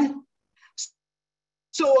 Amen.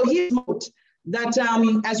 So here's that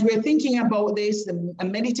as we're thinking about this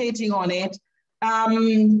and meditating on it,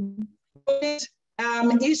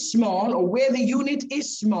 is small, or where the unit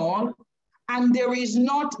is small, and there is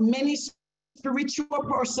not many spiritual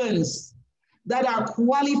persons that are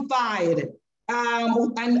qualified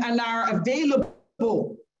and are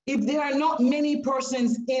available. If there are not many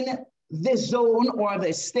persons in the zone or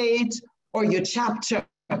the state or your chapter,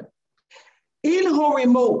 in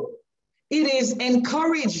HOREMOW, it is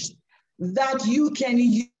encouraged that you can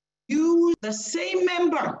use the same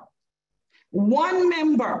member, one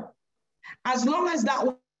member, as long as that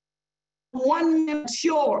one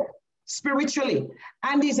mature spiritually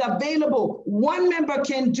and is available, one member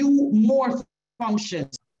can do more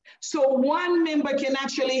functions. So one member can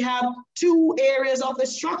actually have two areas of the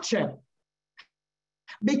structure,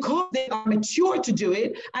 because they are mature to do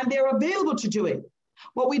it and they're available to do it.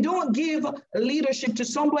 But we don't give leadership to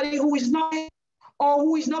somebody who is not, or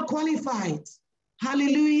who is not qualified.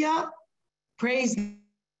 Hallelujah. Praise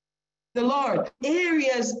the Lord.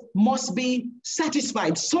 Areas must be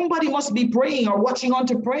satisfied. Somebody must be praying or watching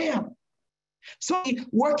onto prayer. Somebody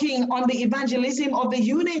working on the evangelism of the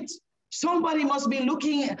unit. Somebody must be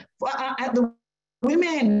looking at the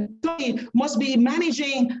women. Somebody must be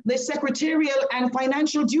managing the secretarial and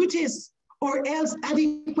financial duties, or else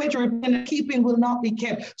adequate repentant keeping will not be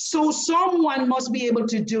kept. So someone must be able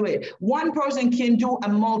to do it. One person can do a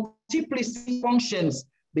multiplicity of functions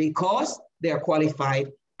because they're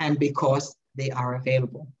qualified and because they are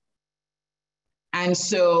available. And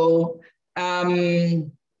so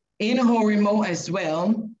in HOREMOW as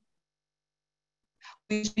well,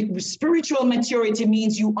 spiritual maturity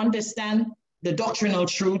means you understand the doctrinal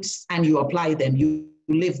truths and you apply them, you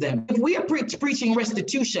live them. If we are preaching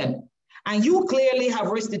restitution, and you clearly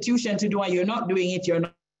have restitution to do and you're not doing it, you're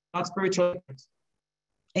not spiritual.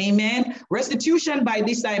 Amen. Restitution by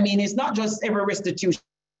this I mean it's not just every restitution.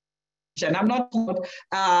 I'm not talking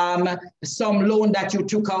about some loan that you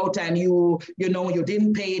took out and you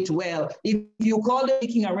didn't pay it well. If you call it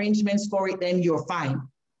making arrangements for it, then you're fine.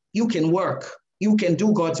 You can work. You can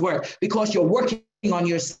do God's work because you're working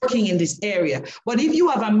in this area. But if you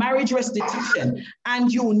have a marriage restitution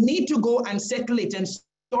and you need to go and settle it and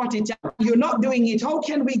sort it out, you're not doing it, how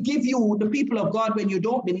can we give you the people of God when you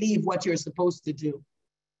don't believe what you're supposed to do?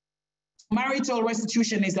 Marital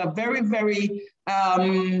restitution is a very, very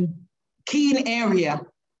keen area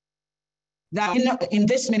that in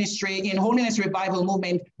this ministry, in Holiness Revival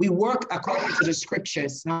Movement, we work according to the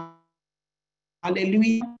scriptures.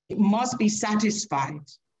 Hallelujah. It must be satisfied.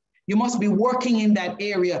 You must be working in that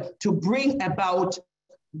area to bring about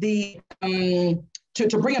the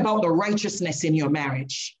to bring about the righteousness in your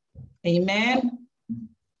marriage. Amen.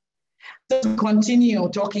 So continue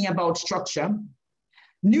talking about structure.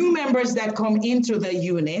 New members that come into the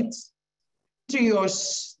unit, into your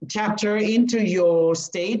chapter, into your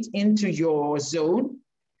state, into your zone.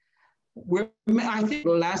 I think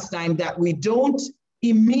the last time that we don't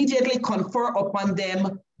immediately confer upon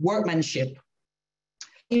them workmanship.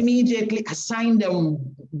 Immediately assign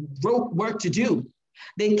them work to do.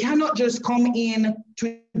 They cannot just come in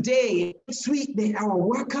today, sweet, they are a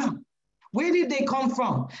worker. Where did they come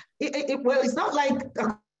from? Well, it's not like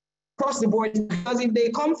across the board, because if they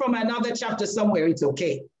come from another chapter somewhere, it's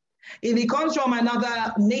okay. If it comes from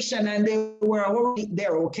another nation and they were already,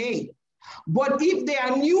 they're okay. But if they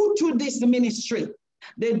are new to this ministry,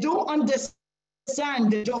 they don't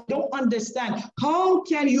understand, don't understand. How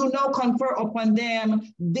can you now confer upon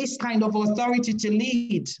them this kind of authority to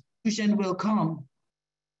lead? Confusion will come.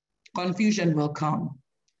 Confusion will come.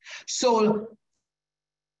 So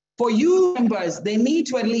for you members, they need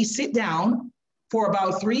to at least sit down for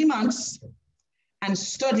about 3 months and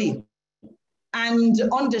study and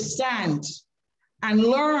understand and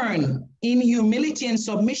learn in humility and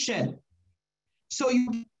submission. So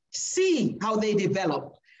you see how they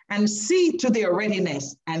develop and see to their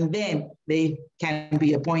readiness, and then they can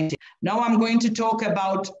be appointed. Now I'm going to talk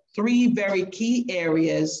about 3 very key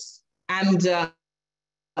areas and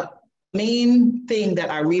main thing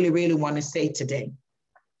that I really want to say today.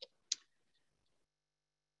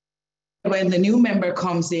 When the new member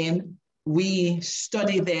comes in, we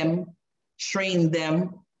study them, train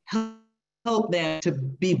them, help them to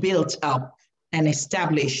be built up and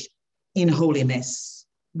established in holiness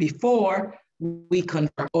before we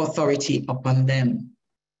confer authority upon them.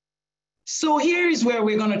 So here is where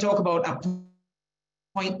we're going to talk about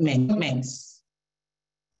appointments.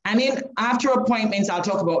 And then after appointments, I'll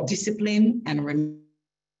talk about discipline and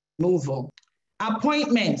removal.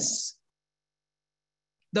 Appointments.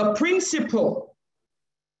 The principle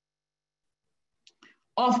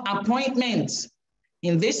of appointments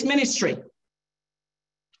in this ministry,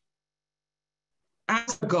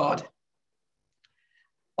 as God,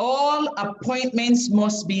 all appointments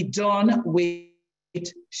must be done with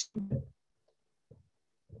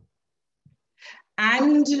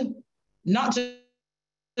and not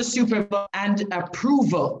just supervision and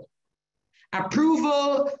approval.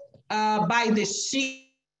 Approval by the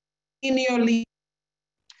senior leader.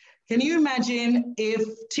 Can you imagine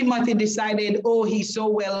if Timothy decided, oh, he's so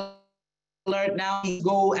well learned now, he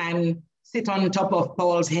go and sit on top of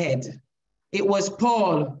Paul's head? It was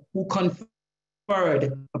Paul who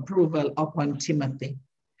conferred approval upon Timothy.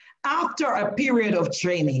 After a period of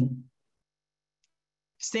training,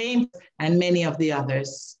 same and many of the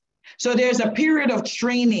others. So there's a period of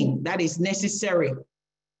training that is necessary.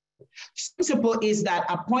 Principle is that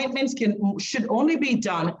appointments should only be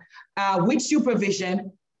done with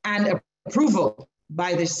supervision and approval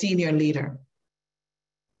by the senior leader.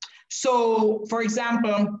 So, for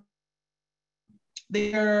example,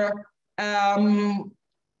 there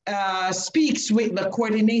speaks with the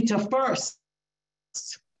coordinator first.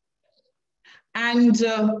 And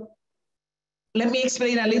let me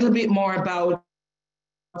explain a little bit more about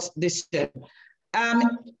this.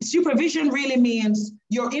 Supervision really means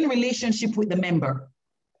you're in relationship with the member.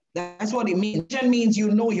 That's what it means. Supervision means you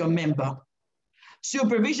know your member.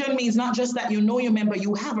 Supervision means not just that you know your member,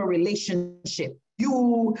 you have a relationship.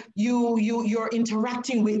 You're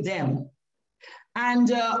interacting with them. And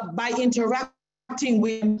by interacting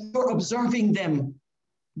with them, you're observing them.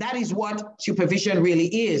 That is what supervision really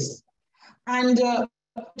is. And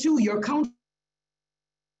you're counseling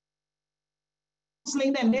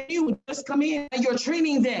them. Then you just come in and you're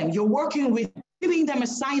training them. You're working with, giving them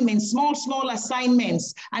assignments, small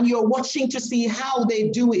assignments, and you're watching to see how they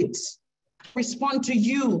do it. Respond to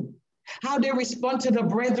you, how they respond to the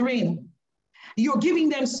brethren. You're giving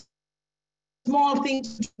them small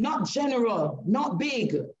things, not general, not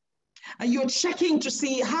big. And you're checking to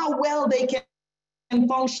see how well they can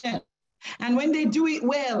function. And when they do it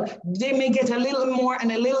well, they may get a little more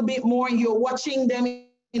and a little bit more. And you're watching them in,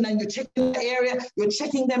 and you're checking the area, you're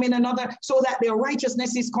checking them in another, so that their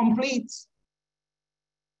righteousness is complete.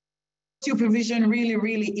 Supervision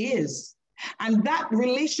really is. And that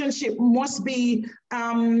relationship must be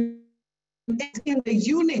in the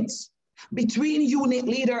unit, between unit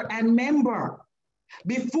leader and member.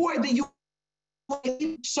 Before the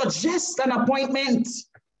unit suggests an appointment,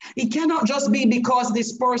 it cannot just be because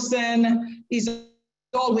this person is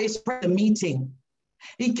always at the meeting.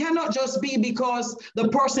 It cannot just be because the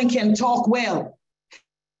person can talk well.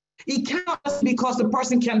 It cannot just be because the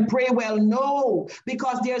person can pray well. No,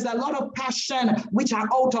 because there's a lot of passion which are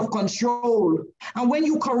out of control. And when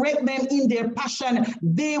you correct them in their passion,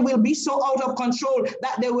 they will be so out of control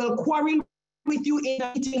that they will quarrel with you in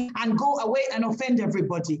a meeting and go away and offend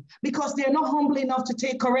everybody, because they're not humble enough to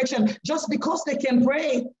take correction. Just because they can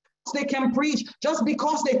pray, they can preach, just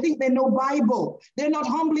because they think they know Bible, they're not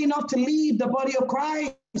humble enough to lead the body of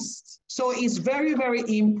Christ. So it's very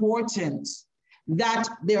important that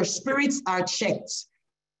their spirits are checked.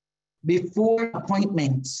 before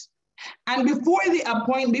appointment. And before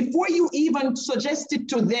you even suggest it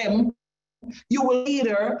to them, you will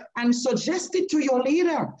leader and suggest it to your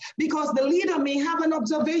leader, because the leader may have an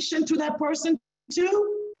observation to that person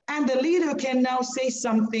too, and the leader can now say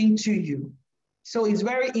something to you. So it's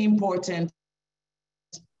very important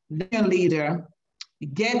that your leader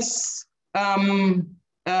gets spoken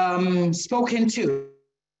to,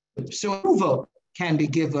 so approval can be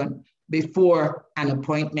given before an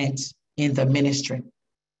appointment in the ministry.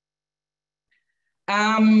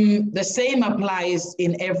 The same applies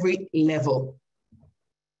in every level.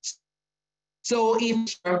 So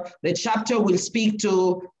if the chapter will speak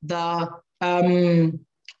to the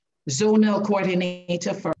zonal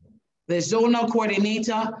coordinator first, the zonal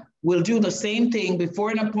coordinator will do the same thing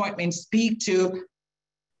before an appointment, speak to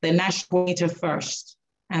the national coordinator first.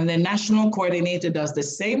 And the national coordinator does the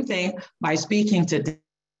same thing by speaking to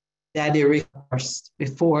Daddy Rick first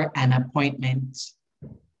before an appointment.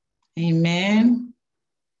 Amen.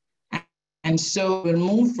 And so we'll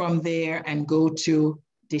move from there and go to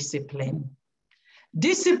discipline.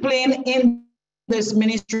 Discipline in this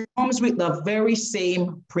ministry comes with the very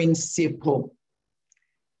same principle.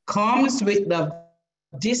 Comes with the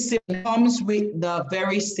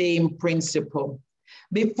very same principle.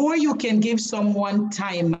 Before you can give someone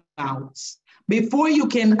time out, before you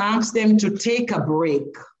can ask them to take a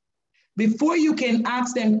break, before you can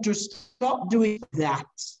ask them to stop doing that,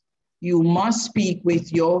 you must speak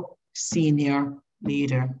with your senior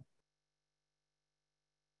leader.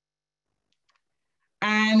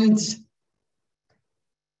 And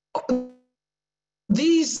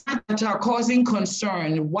these that are causing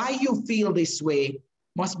concern, why you feel this way,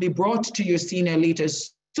 must be brought to your senior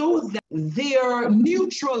leaders so that their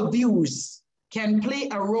neutral views can play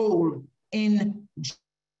a role in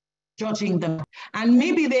judging them. And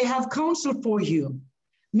maybe they have counsel for you.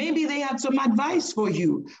 Maybe they have some advice for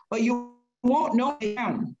you, but you won't know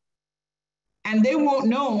them. And they won't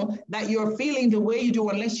know that you're feeling the way you do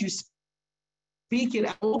unless you speak it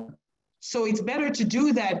out. So it's better to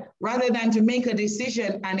do that rather than to make a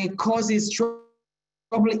decision and it causes trouble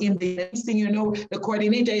in the next thing you know, the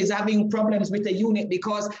coordinator is having problems with the unit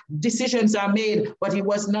because decisions are made, but it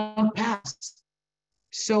was not passed.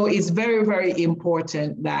 So it's very, very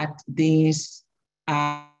important that these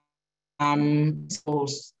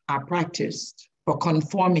principles are practiced for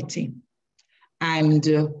conformity and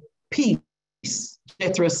peace,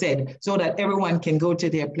 Jethro said, so that everyone can go to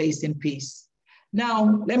their place in peace.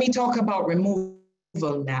 Now, let me talk about removal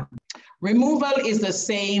now. Removal is the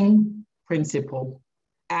same principle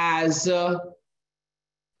as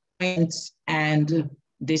and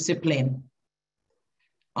discipline.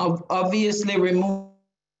 Obviously, removal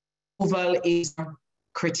is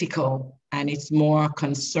critical and it's more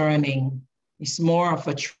concerning. It's more of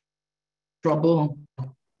a trouble.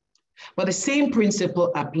 But the same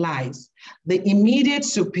principle applies. The immediate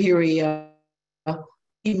superior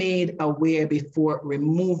be made aware before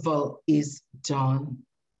removal is done.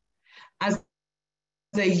 As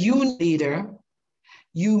a unit leader,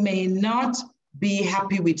 you may not be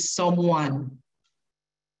happy with someone.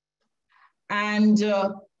 And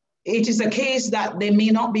it is a case that they may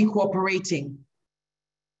not be cooperating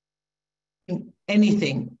in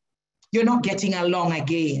anything. You're not getting along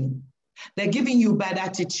again. They're giving you bad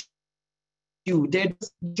attitude. They're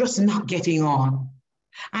just not getting on.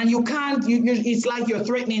 And you can't, it's like you're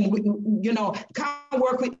threatening, you know, can't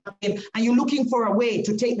work with them and you're looking for a way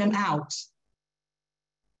to take them out.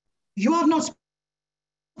 You have not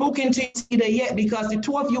spoken to each other yet because the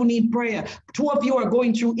two of you need prayer. Two of you are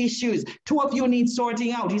going through issues. Two of you need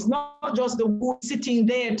sorting out. It's not just the one sitting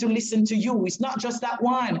there to listen to you. It's not just that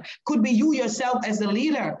one. Could be you yourself as the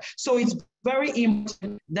leader. So it's very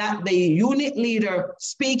important that the unit leader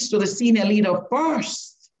speaks to the senior leader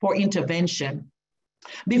first for intervention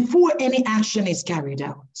before any action is carried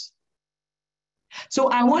out. So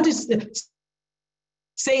I want to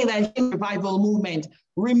say that in the revival movement,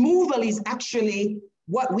 removal is actually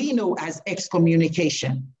what we know as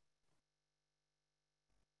excommunication.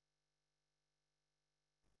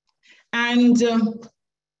 And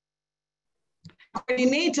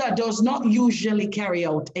coordinator does not usually carry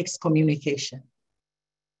out excommunication.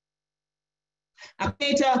 A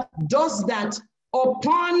coordinator does that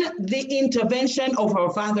upon the intervention of her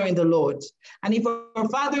father in the Lord. And if her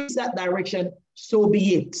father is that direction, so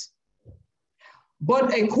be it.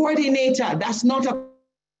 But a coordinator, that's not a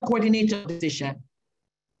coordinator decision.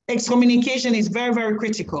 Excommunication is very, very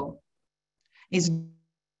critical. It's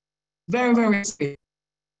very, very serious.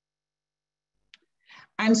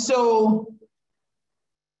 And so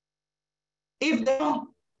if that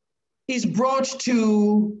is brought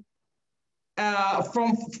to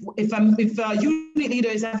if a unit leader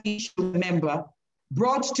is having an issue with a member,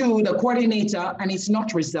 brought to the coordinator and it's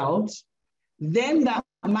not resolved, then that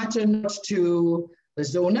matter not to the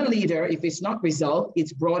zonal leader. If it's not resolved,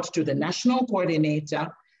 it's brought to the national coordinator.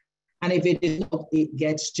 And if it is not, it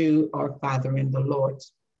gets to our Father in the Lord.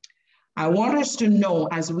 I want us to know,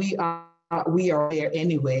 as we are there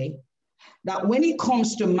anyway, that when it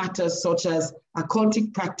comes to matters such as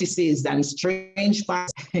occultic practices and strange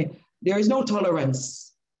fasts, there is no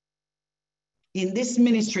tolerance. In this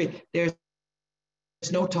ministry, there's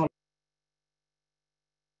no tolerance.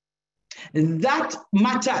 That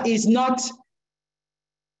matter is not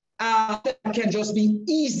can just be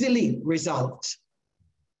easily resolved.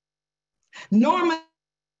 Normally,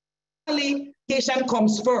 patient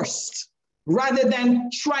comes first, rather than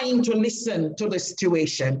trying to listen to the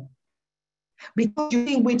situation. Because you're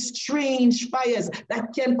dealing with strange fires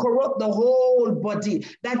that can corrupt the whole body,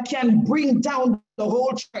 that can bring down the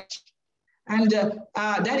whole church. And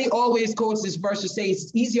Daddy always quotes this verse to say,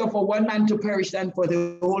 it's easier for one man to perish than for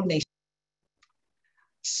the whole nation.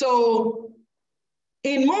 So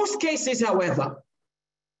in most cases, however,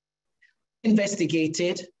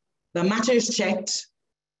 investigated, the matter is checked,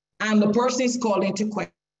 and the person is called into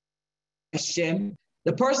question.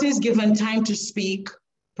 The person is given time to speak.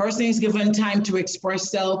 Person is given time to express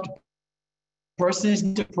self. Person is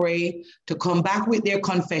to pray, to come back with their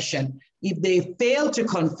confession. If they fail to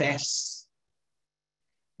confess,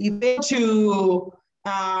 if they fail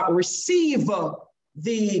to receive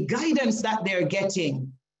the guidance that they're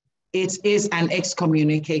getting, it is an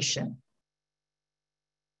excommunication.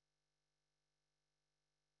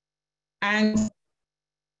 And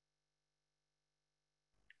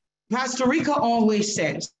Pastor Rika always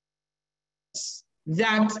says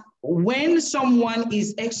that when someone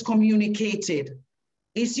is excommunicated,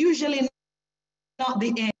 it's usually not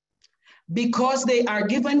the end, because they are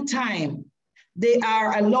given time. They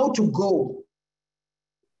are allowed to go.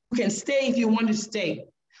 You can stay if you want to stay,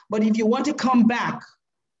 but if you want to come back,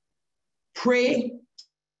 pray,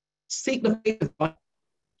 seek the faith of God,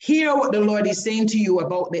 hear what the Lord is saying to you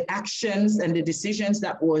about the actions and the decisions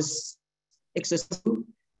that was exercised.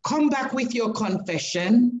 Come back with your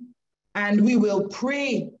confession, and we will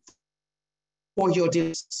pray for your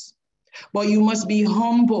deliverance. But you must be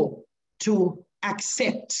humble to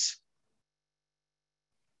accept.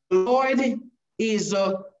 The Lord is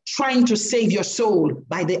trying to save your soul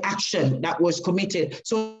by the action that was committed,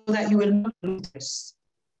 so that you will not lose this.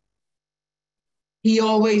 He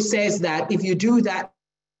always says that if you do that,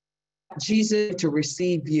 Jesus to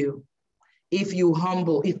receive you. If you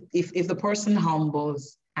humble, if the person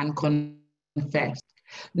humbles and confess.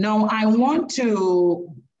 Now, I want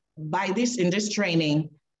to, in this training,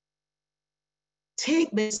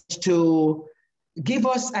 take this to give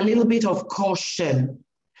us a little bit of caution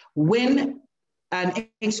when an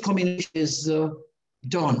excommunication is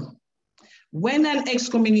done. When an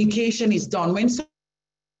excommunication is done, when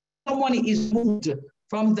someone is moved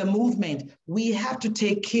from the movement, we have to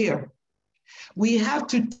take care. We have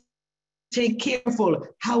to take careful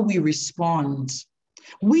how we respond.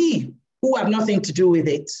 We who have nothing to do with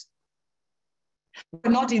it,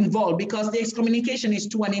 we're not involved, because the excommunication is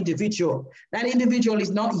to an individual. That individual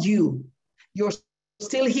is not you. You're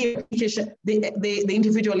still here. The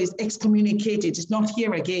individual is excommunicated. It's not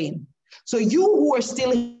here again. So you who are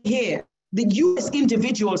still here, you as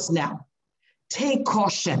individuals now, take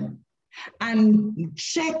caution and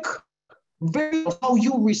check very well how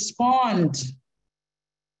you respond.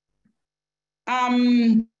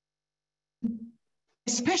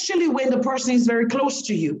 Especially when the person is very close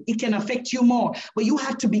to you, it can affect you more, but you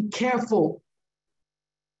have to be careful.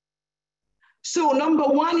 So number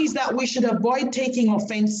one is that we should avoid taking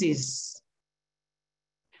offenses.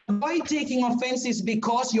 Avoid taking offenses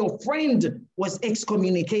because your friend was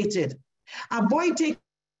excommunicated. Avoid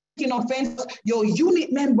taking offense, your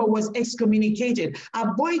unit member was excommunicated.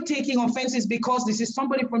 Avoid taking offenses because this is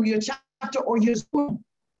somebody from your chapter or your school.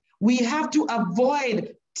 We have to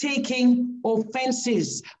avoid taking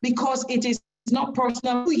offenses because it is not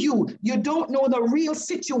personal to you. You don't know the real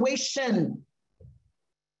situation.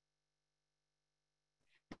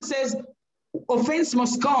 It says offense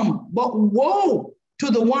must come, but woe to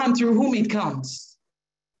the one through whom it comes.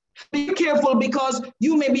 Be careful, because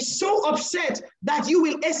you may be so upset that you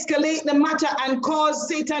will escalate the matter and cause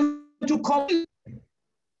Satan to come.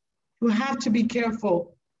 You have to be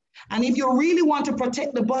careful. And if you really want to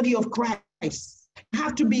protect the body of Christ, you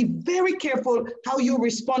have to be very careful how you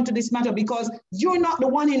respond to this matter, because you're not the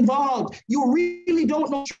one involved. You really don't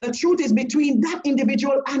know. The truth is between that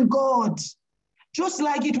individual and God. Just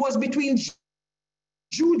like it was between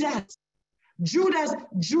Judas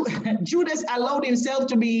Judas allowed himself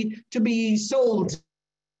to be sold,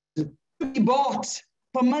 to be bought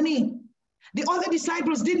for money. The other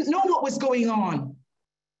disciples didn't know what was going on.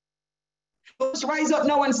 Let's rise up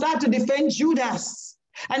now and start to defend Judas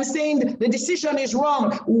and saying the decision is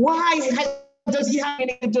wrong. Why does he hang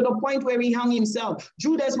it to the point where he hung himself?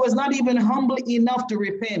 Judas was not even humble enough to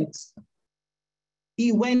repent.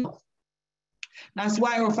 He went. That's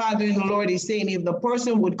why our Father in the Lord is saying, if the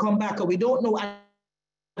person would come back, or we don't know at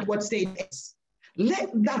what stage it is, let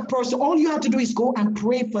that person, all you have to do is go and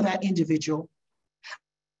pray for that individual.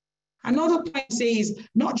 Another point says,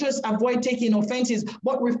 not just avoid taking offenses,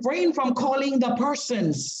 but refrain from calling the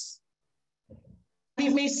persons.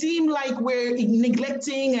 It may seem like we're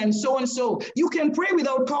neglecting and so. You can pray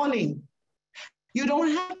without calling. You don't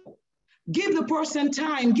have to. Give the person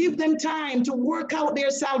time. Give them time to work out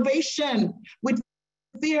their salvation with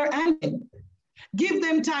fear and give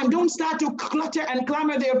them time. Don't start to clutter and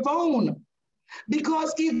clamor their phone.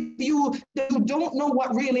 Because if you don't know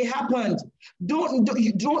what really happened, don't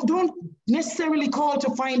necessarily call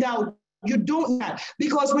to find out. You don't that,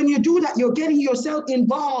 because when you do that, you're getting yourself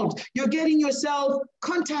involved. You're getting yourself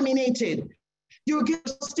contaminated. You're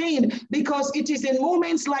getting stained, because it is in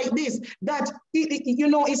moments like this that,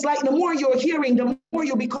 it's like the more you're hearing, the more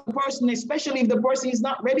you become a person, especially if the person is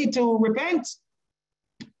not ready to repent.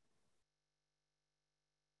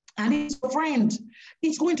 And it's a friend,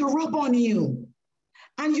 it's going to rub on you.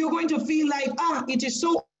 And you're going to feel like, it is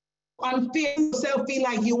so unfair. You yourself feel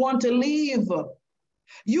like you want to leave.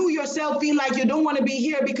 You yourself feel like you don't want to be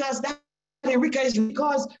here because that Erika is,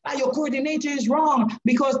 because your coordinator is wrong,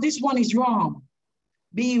 because this one is wrong.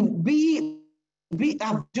 Be doing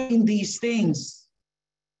these things.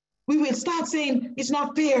 We will start saying, it's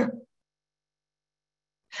not fair.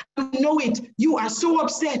 You know it. You are so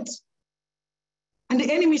upset. And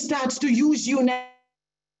the enemy starts to use you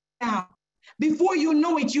now. Before you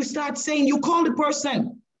know it, you start saying, you call the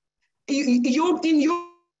person. You're in your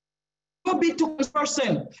bid to the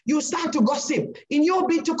person, you start to gossip. In your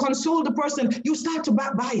bid to console the person, you start to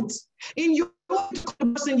backbite. In your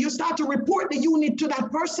person, you start to report the unit to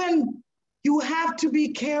that person. You have to be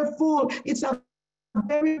careful. It's a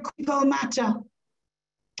very critical matter,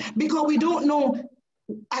 because we don't know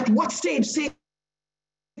at what stage.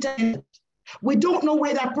 We don't know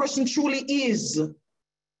where that person truly is.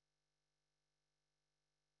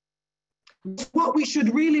 What we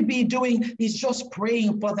should really be doing is just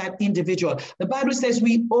praying for that individual. The Bible says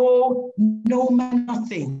we owe no man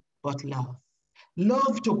nothing but love.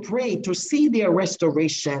 Love to pray, to see their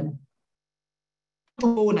restoration.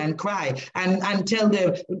 Phone and cry and tell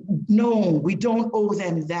them, no, we don't owe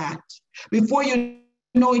them that. Before you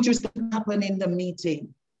know it, just happened in the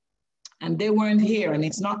meeting. And they weren't here, and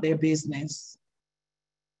it's not their business.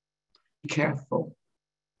 Be careful.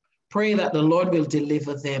 Pray that the Lord will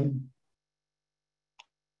deliver them.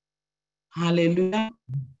 Hallelujah.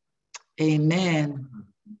 Amen.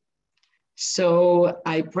 So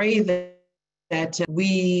I pray that I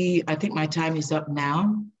think my time is up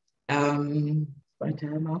now. My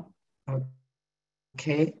time up?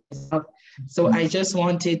 Okay. So I just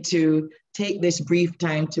wanted to take this brief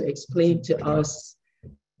time to explain to us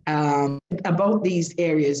about these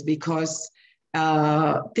areas, because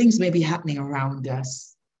things may be happening around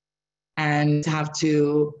us, and have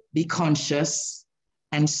to be conscious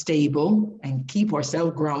and stable and keep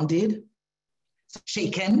ourselves grounded,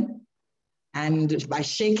 shaken. And by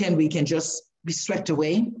shaken, we can just be swept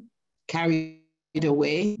away, carried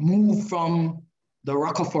away, move from the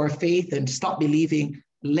rock of our faith and stop believing.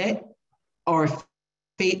 Let our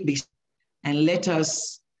faith be, and let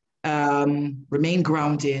us remain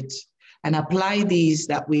grounded and apply these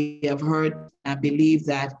that we have heard. I believe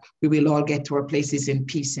that we will all get to our places in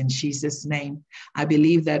peace in Jesus' name. I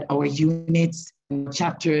believe that our units,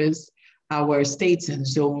 chapters, our states and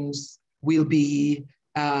zones will be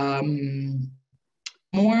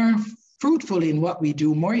more fruitful in what we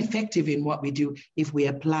do, more effective in what we do, if we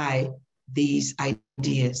apply these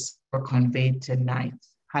ideas or conveyed tonight.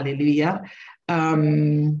 Hallelujah.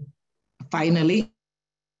 Finally,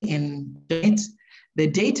 in the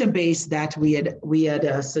database that we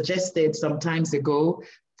had suggested some times ago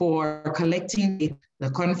for collecting,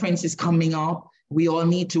 the conference is coming up. We all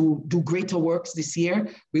need to do greater works this year.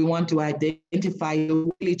 We want to identify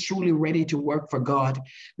you really truly ready to work for God.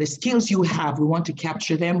 The skills you have, we want to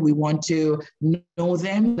capture them. We want to know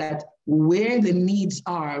them, that where the needs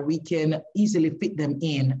are, we can easily fit them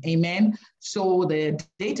in. Amen. So the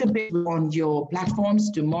database on your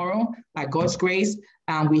platforms tomorrow, by God's grace,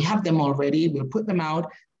 we have them already. We'll put them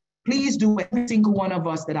out. Please do, every single one of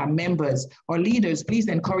us that are members or leaders, please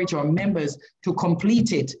encourage our members to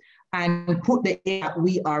complete it and put the area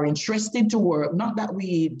we are interested to work. Not that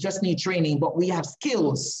we just need training, but we have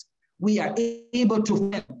skills. We are able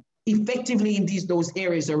to effectively in those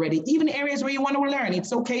areas already. Even areas where you want to learn,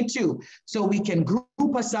 it's okay too. So we can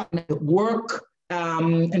group us up and work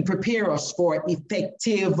and prepare us for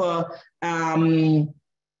effective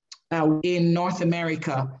in North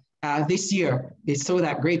America this year, so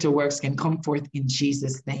that greater works can come forth in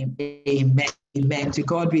Jesus' name. Amen. Amen. To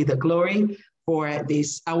God be the glory for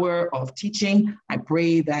this hour of teaching. I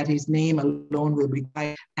pray that his name alone will be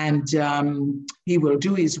high, and he will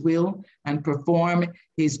do his will and perform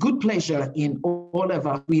his good pleasure in all of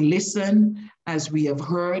us. We listen as we have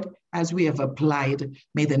heard, as we have applied.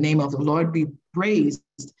 May the name of the Lord be praised,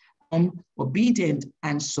 obedient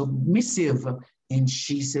and submissive in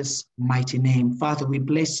Jesus' mighty name. Father, we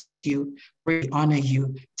bless you, we honor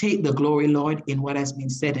you. Take the glory, Lord, in what has been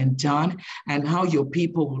said and done, and how your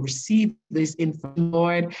people will receive this information,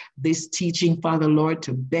 Lord, this teaching, Father, Lord,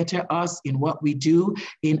 to better us in what we do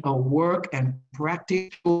in our work and practice,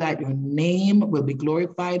 so that your name will be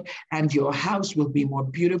glorified and your house will be more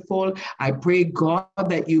beautiful. I pray, God,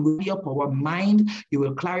 that you will be up our mind, you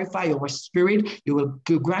will clarify our spirit, you will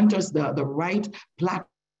grant us the right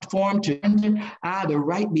platform to the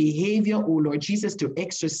right behavior, oh Lord Jesus, to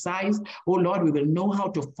exercise. Oh Lord, we will know how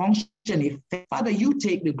to function. Father, you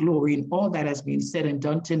take the glory in all that has been said and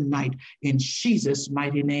done tonight. In Jesus'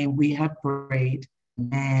 mighty name, we have prayed.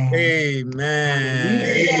 Amen.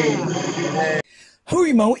 Amen.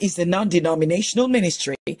 HOREMOW is a non-denominational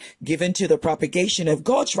ministry given to the propagation of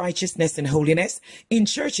God's righteousness and holiness in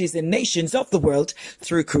churches and nations of the world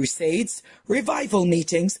through crusades, revival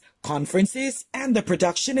meetings, conferences, and the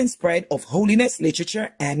production and spread of holiness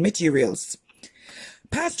literature and materials.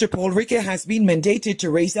 Pastor Paul Ricker has been mandated to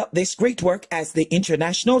raise up this great work as the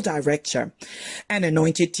international director, an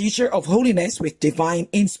anointed teacher of holiness with divine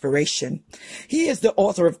inspiration. He is the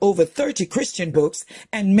author of over 30 Christian books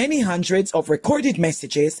and many hundreds of recorded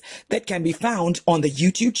messages that can be found on the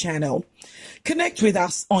YouTube channel. Connect with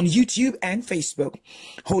us on YouTube and Facebook.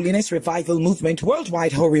 Holiness Revival Movement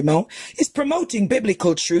Worldwide HOREMOW is promoting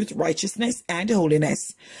biblical truth, righteousness, and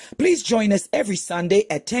holiness. Please join us every Sunday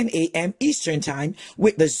at 10 a.m. Eastern Time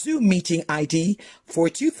with the Zoom meeting ID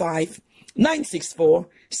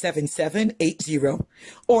 425-964-7780,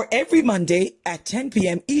 or every Monday at 10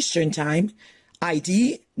 p.m. Eastern Time,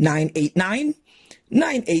 ID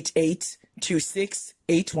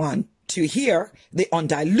 989-988-2681. to hear the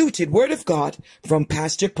undiluted word of God from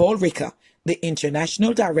Pastor Paul Ricker, the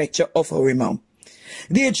International Director of HOREMOW.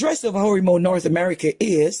 The address of HOREMOW North America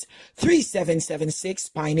is 3776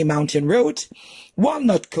 Piney Mountain Road,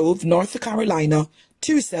 Walnut Cove, North Carolina,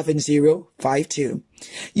 27052.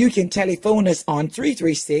 You can telephone us on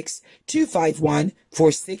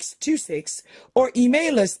 336-251-4626 or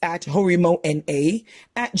email us at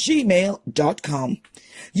horemowna@gmail.com.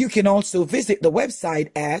 You can also visit the website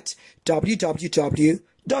at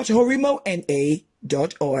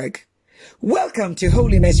www.horemowna.org. Welcome to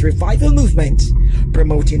Holiness Revival Movement,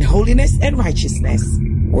 promoting holiness and righteousness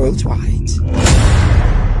worldwide.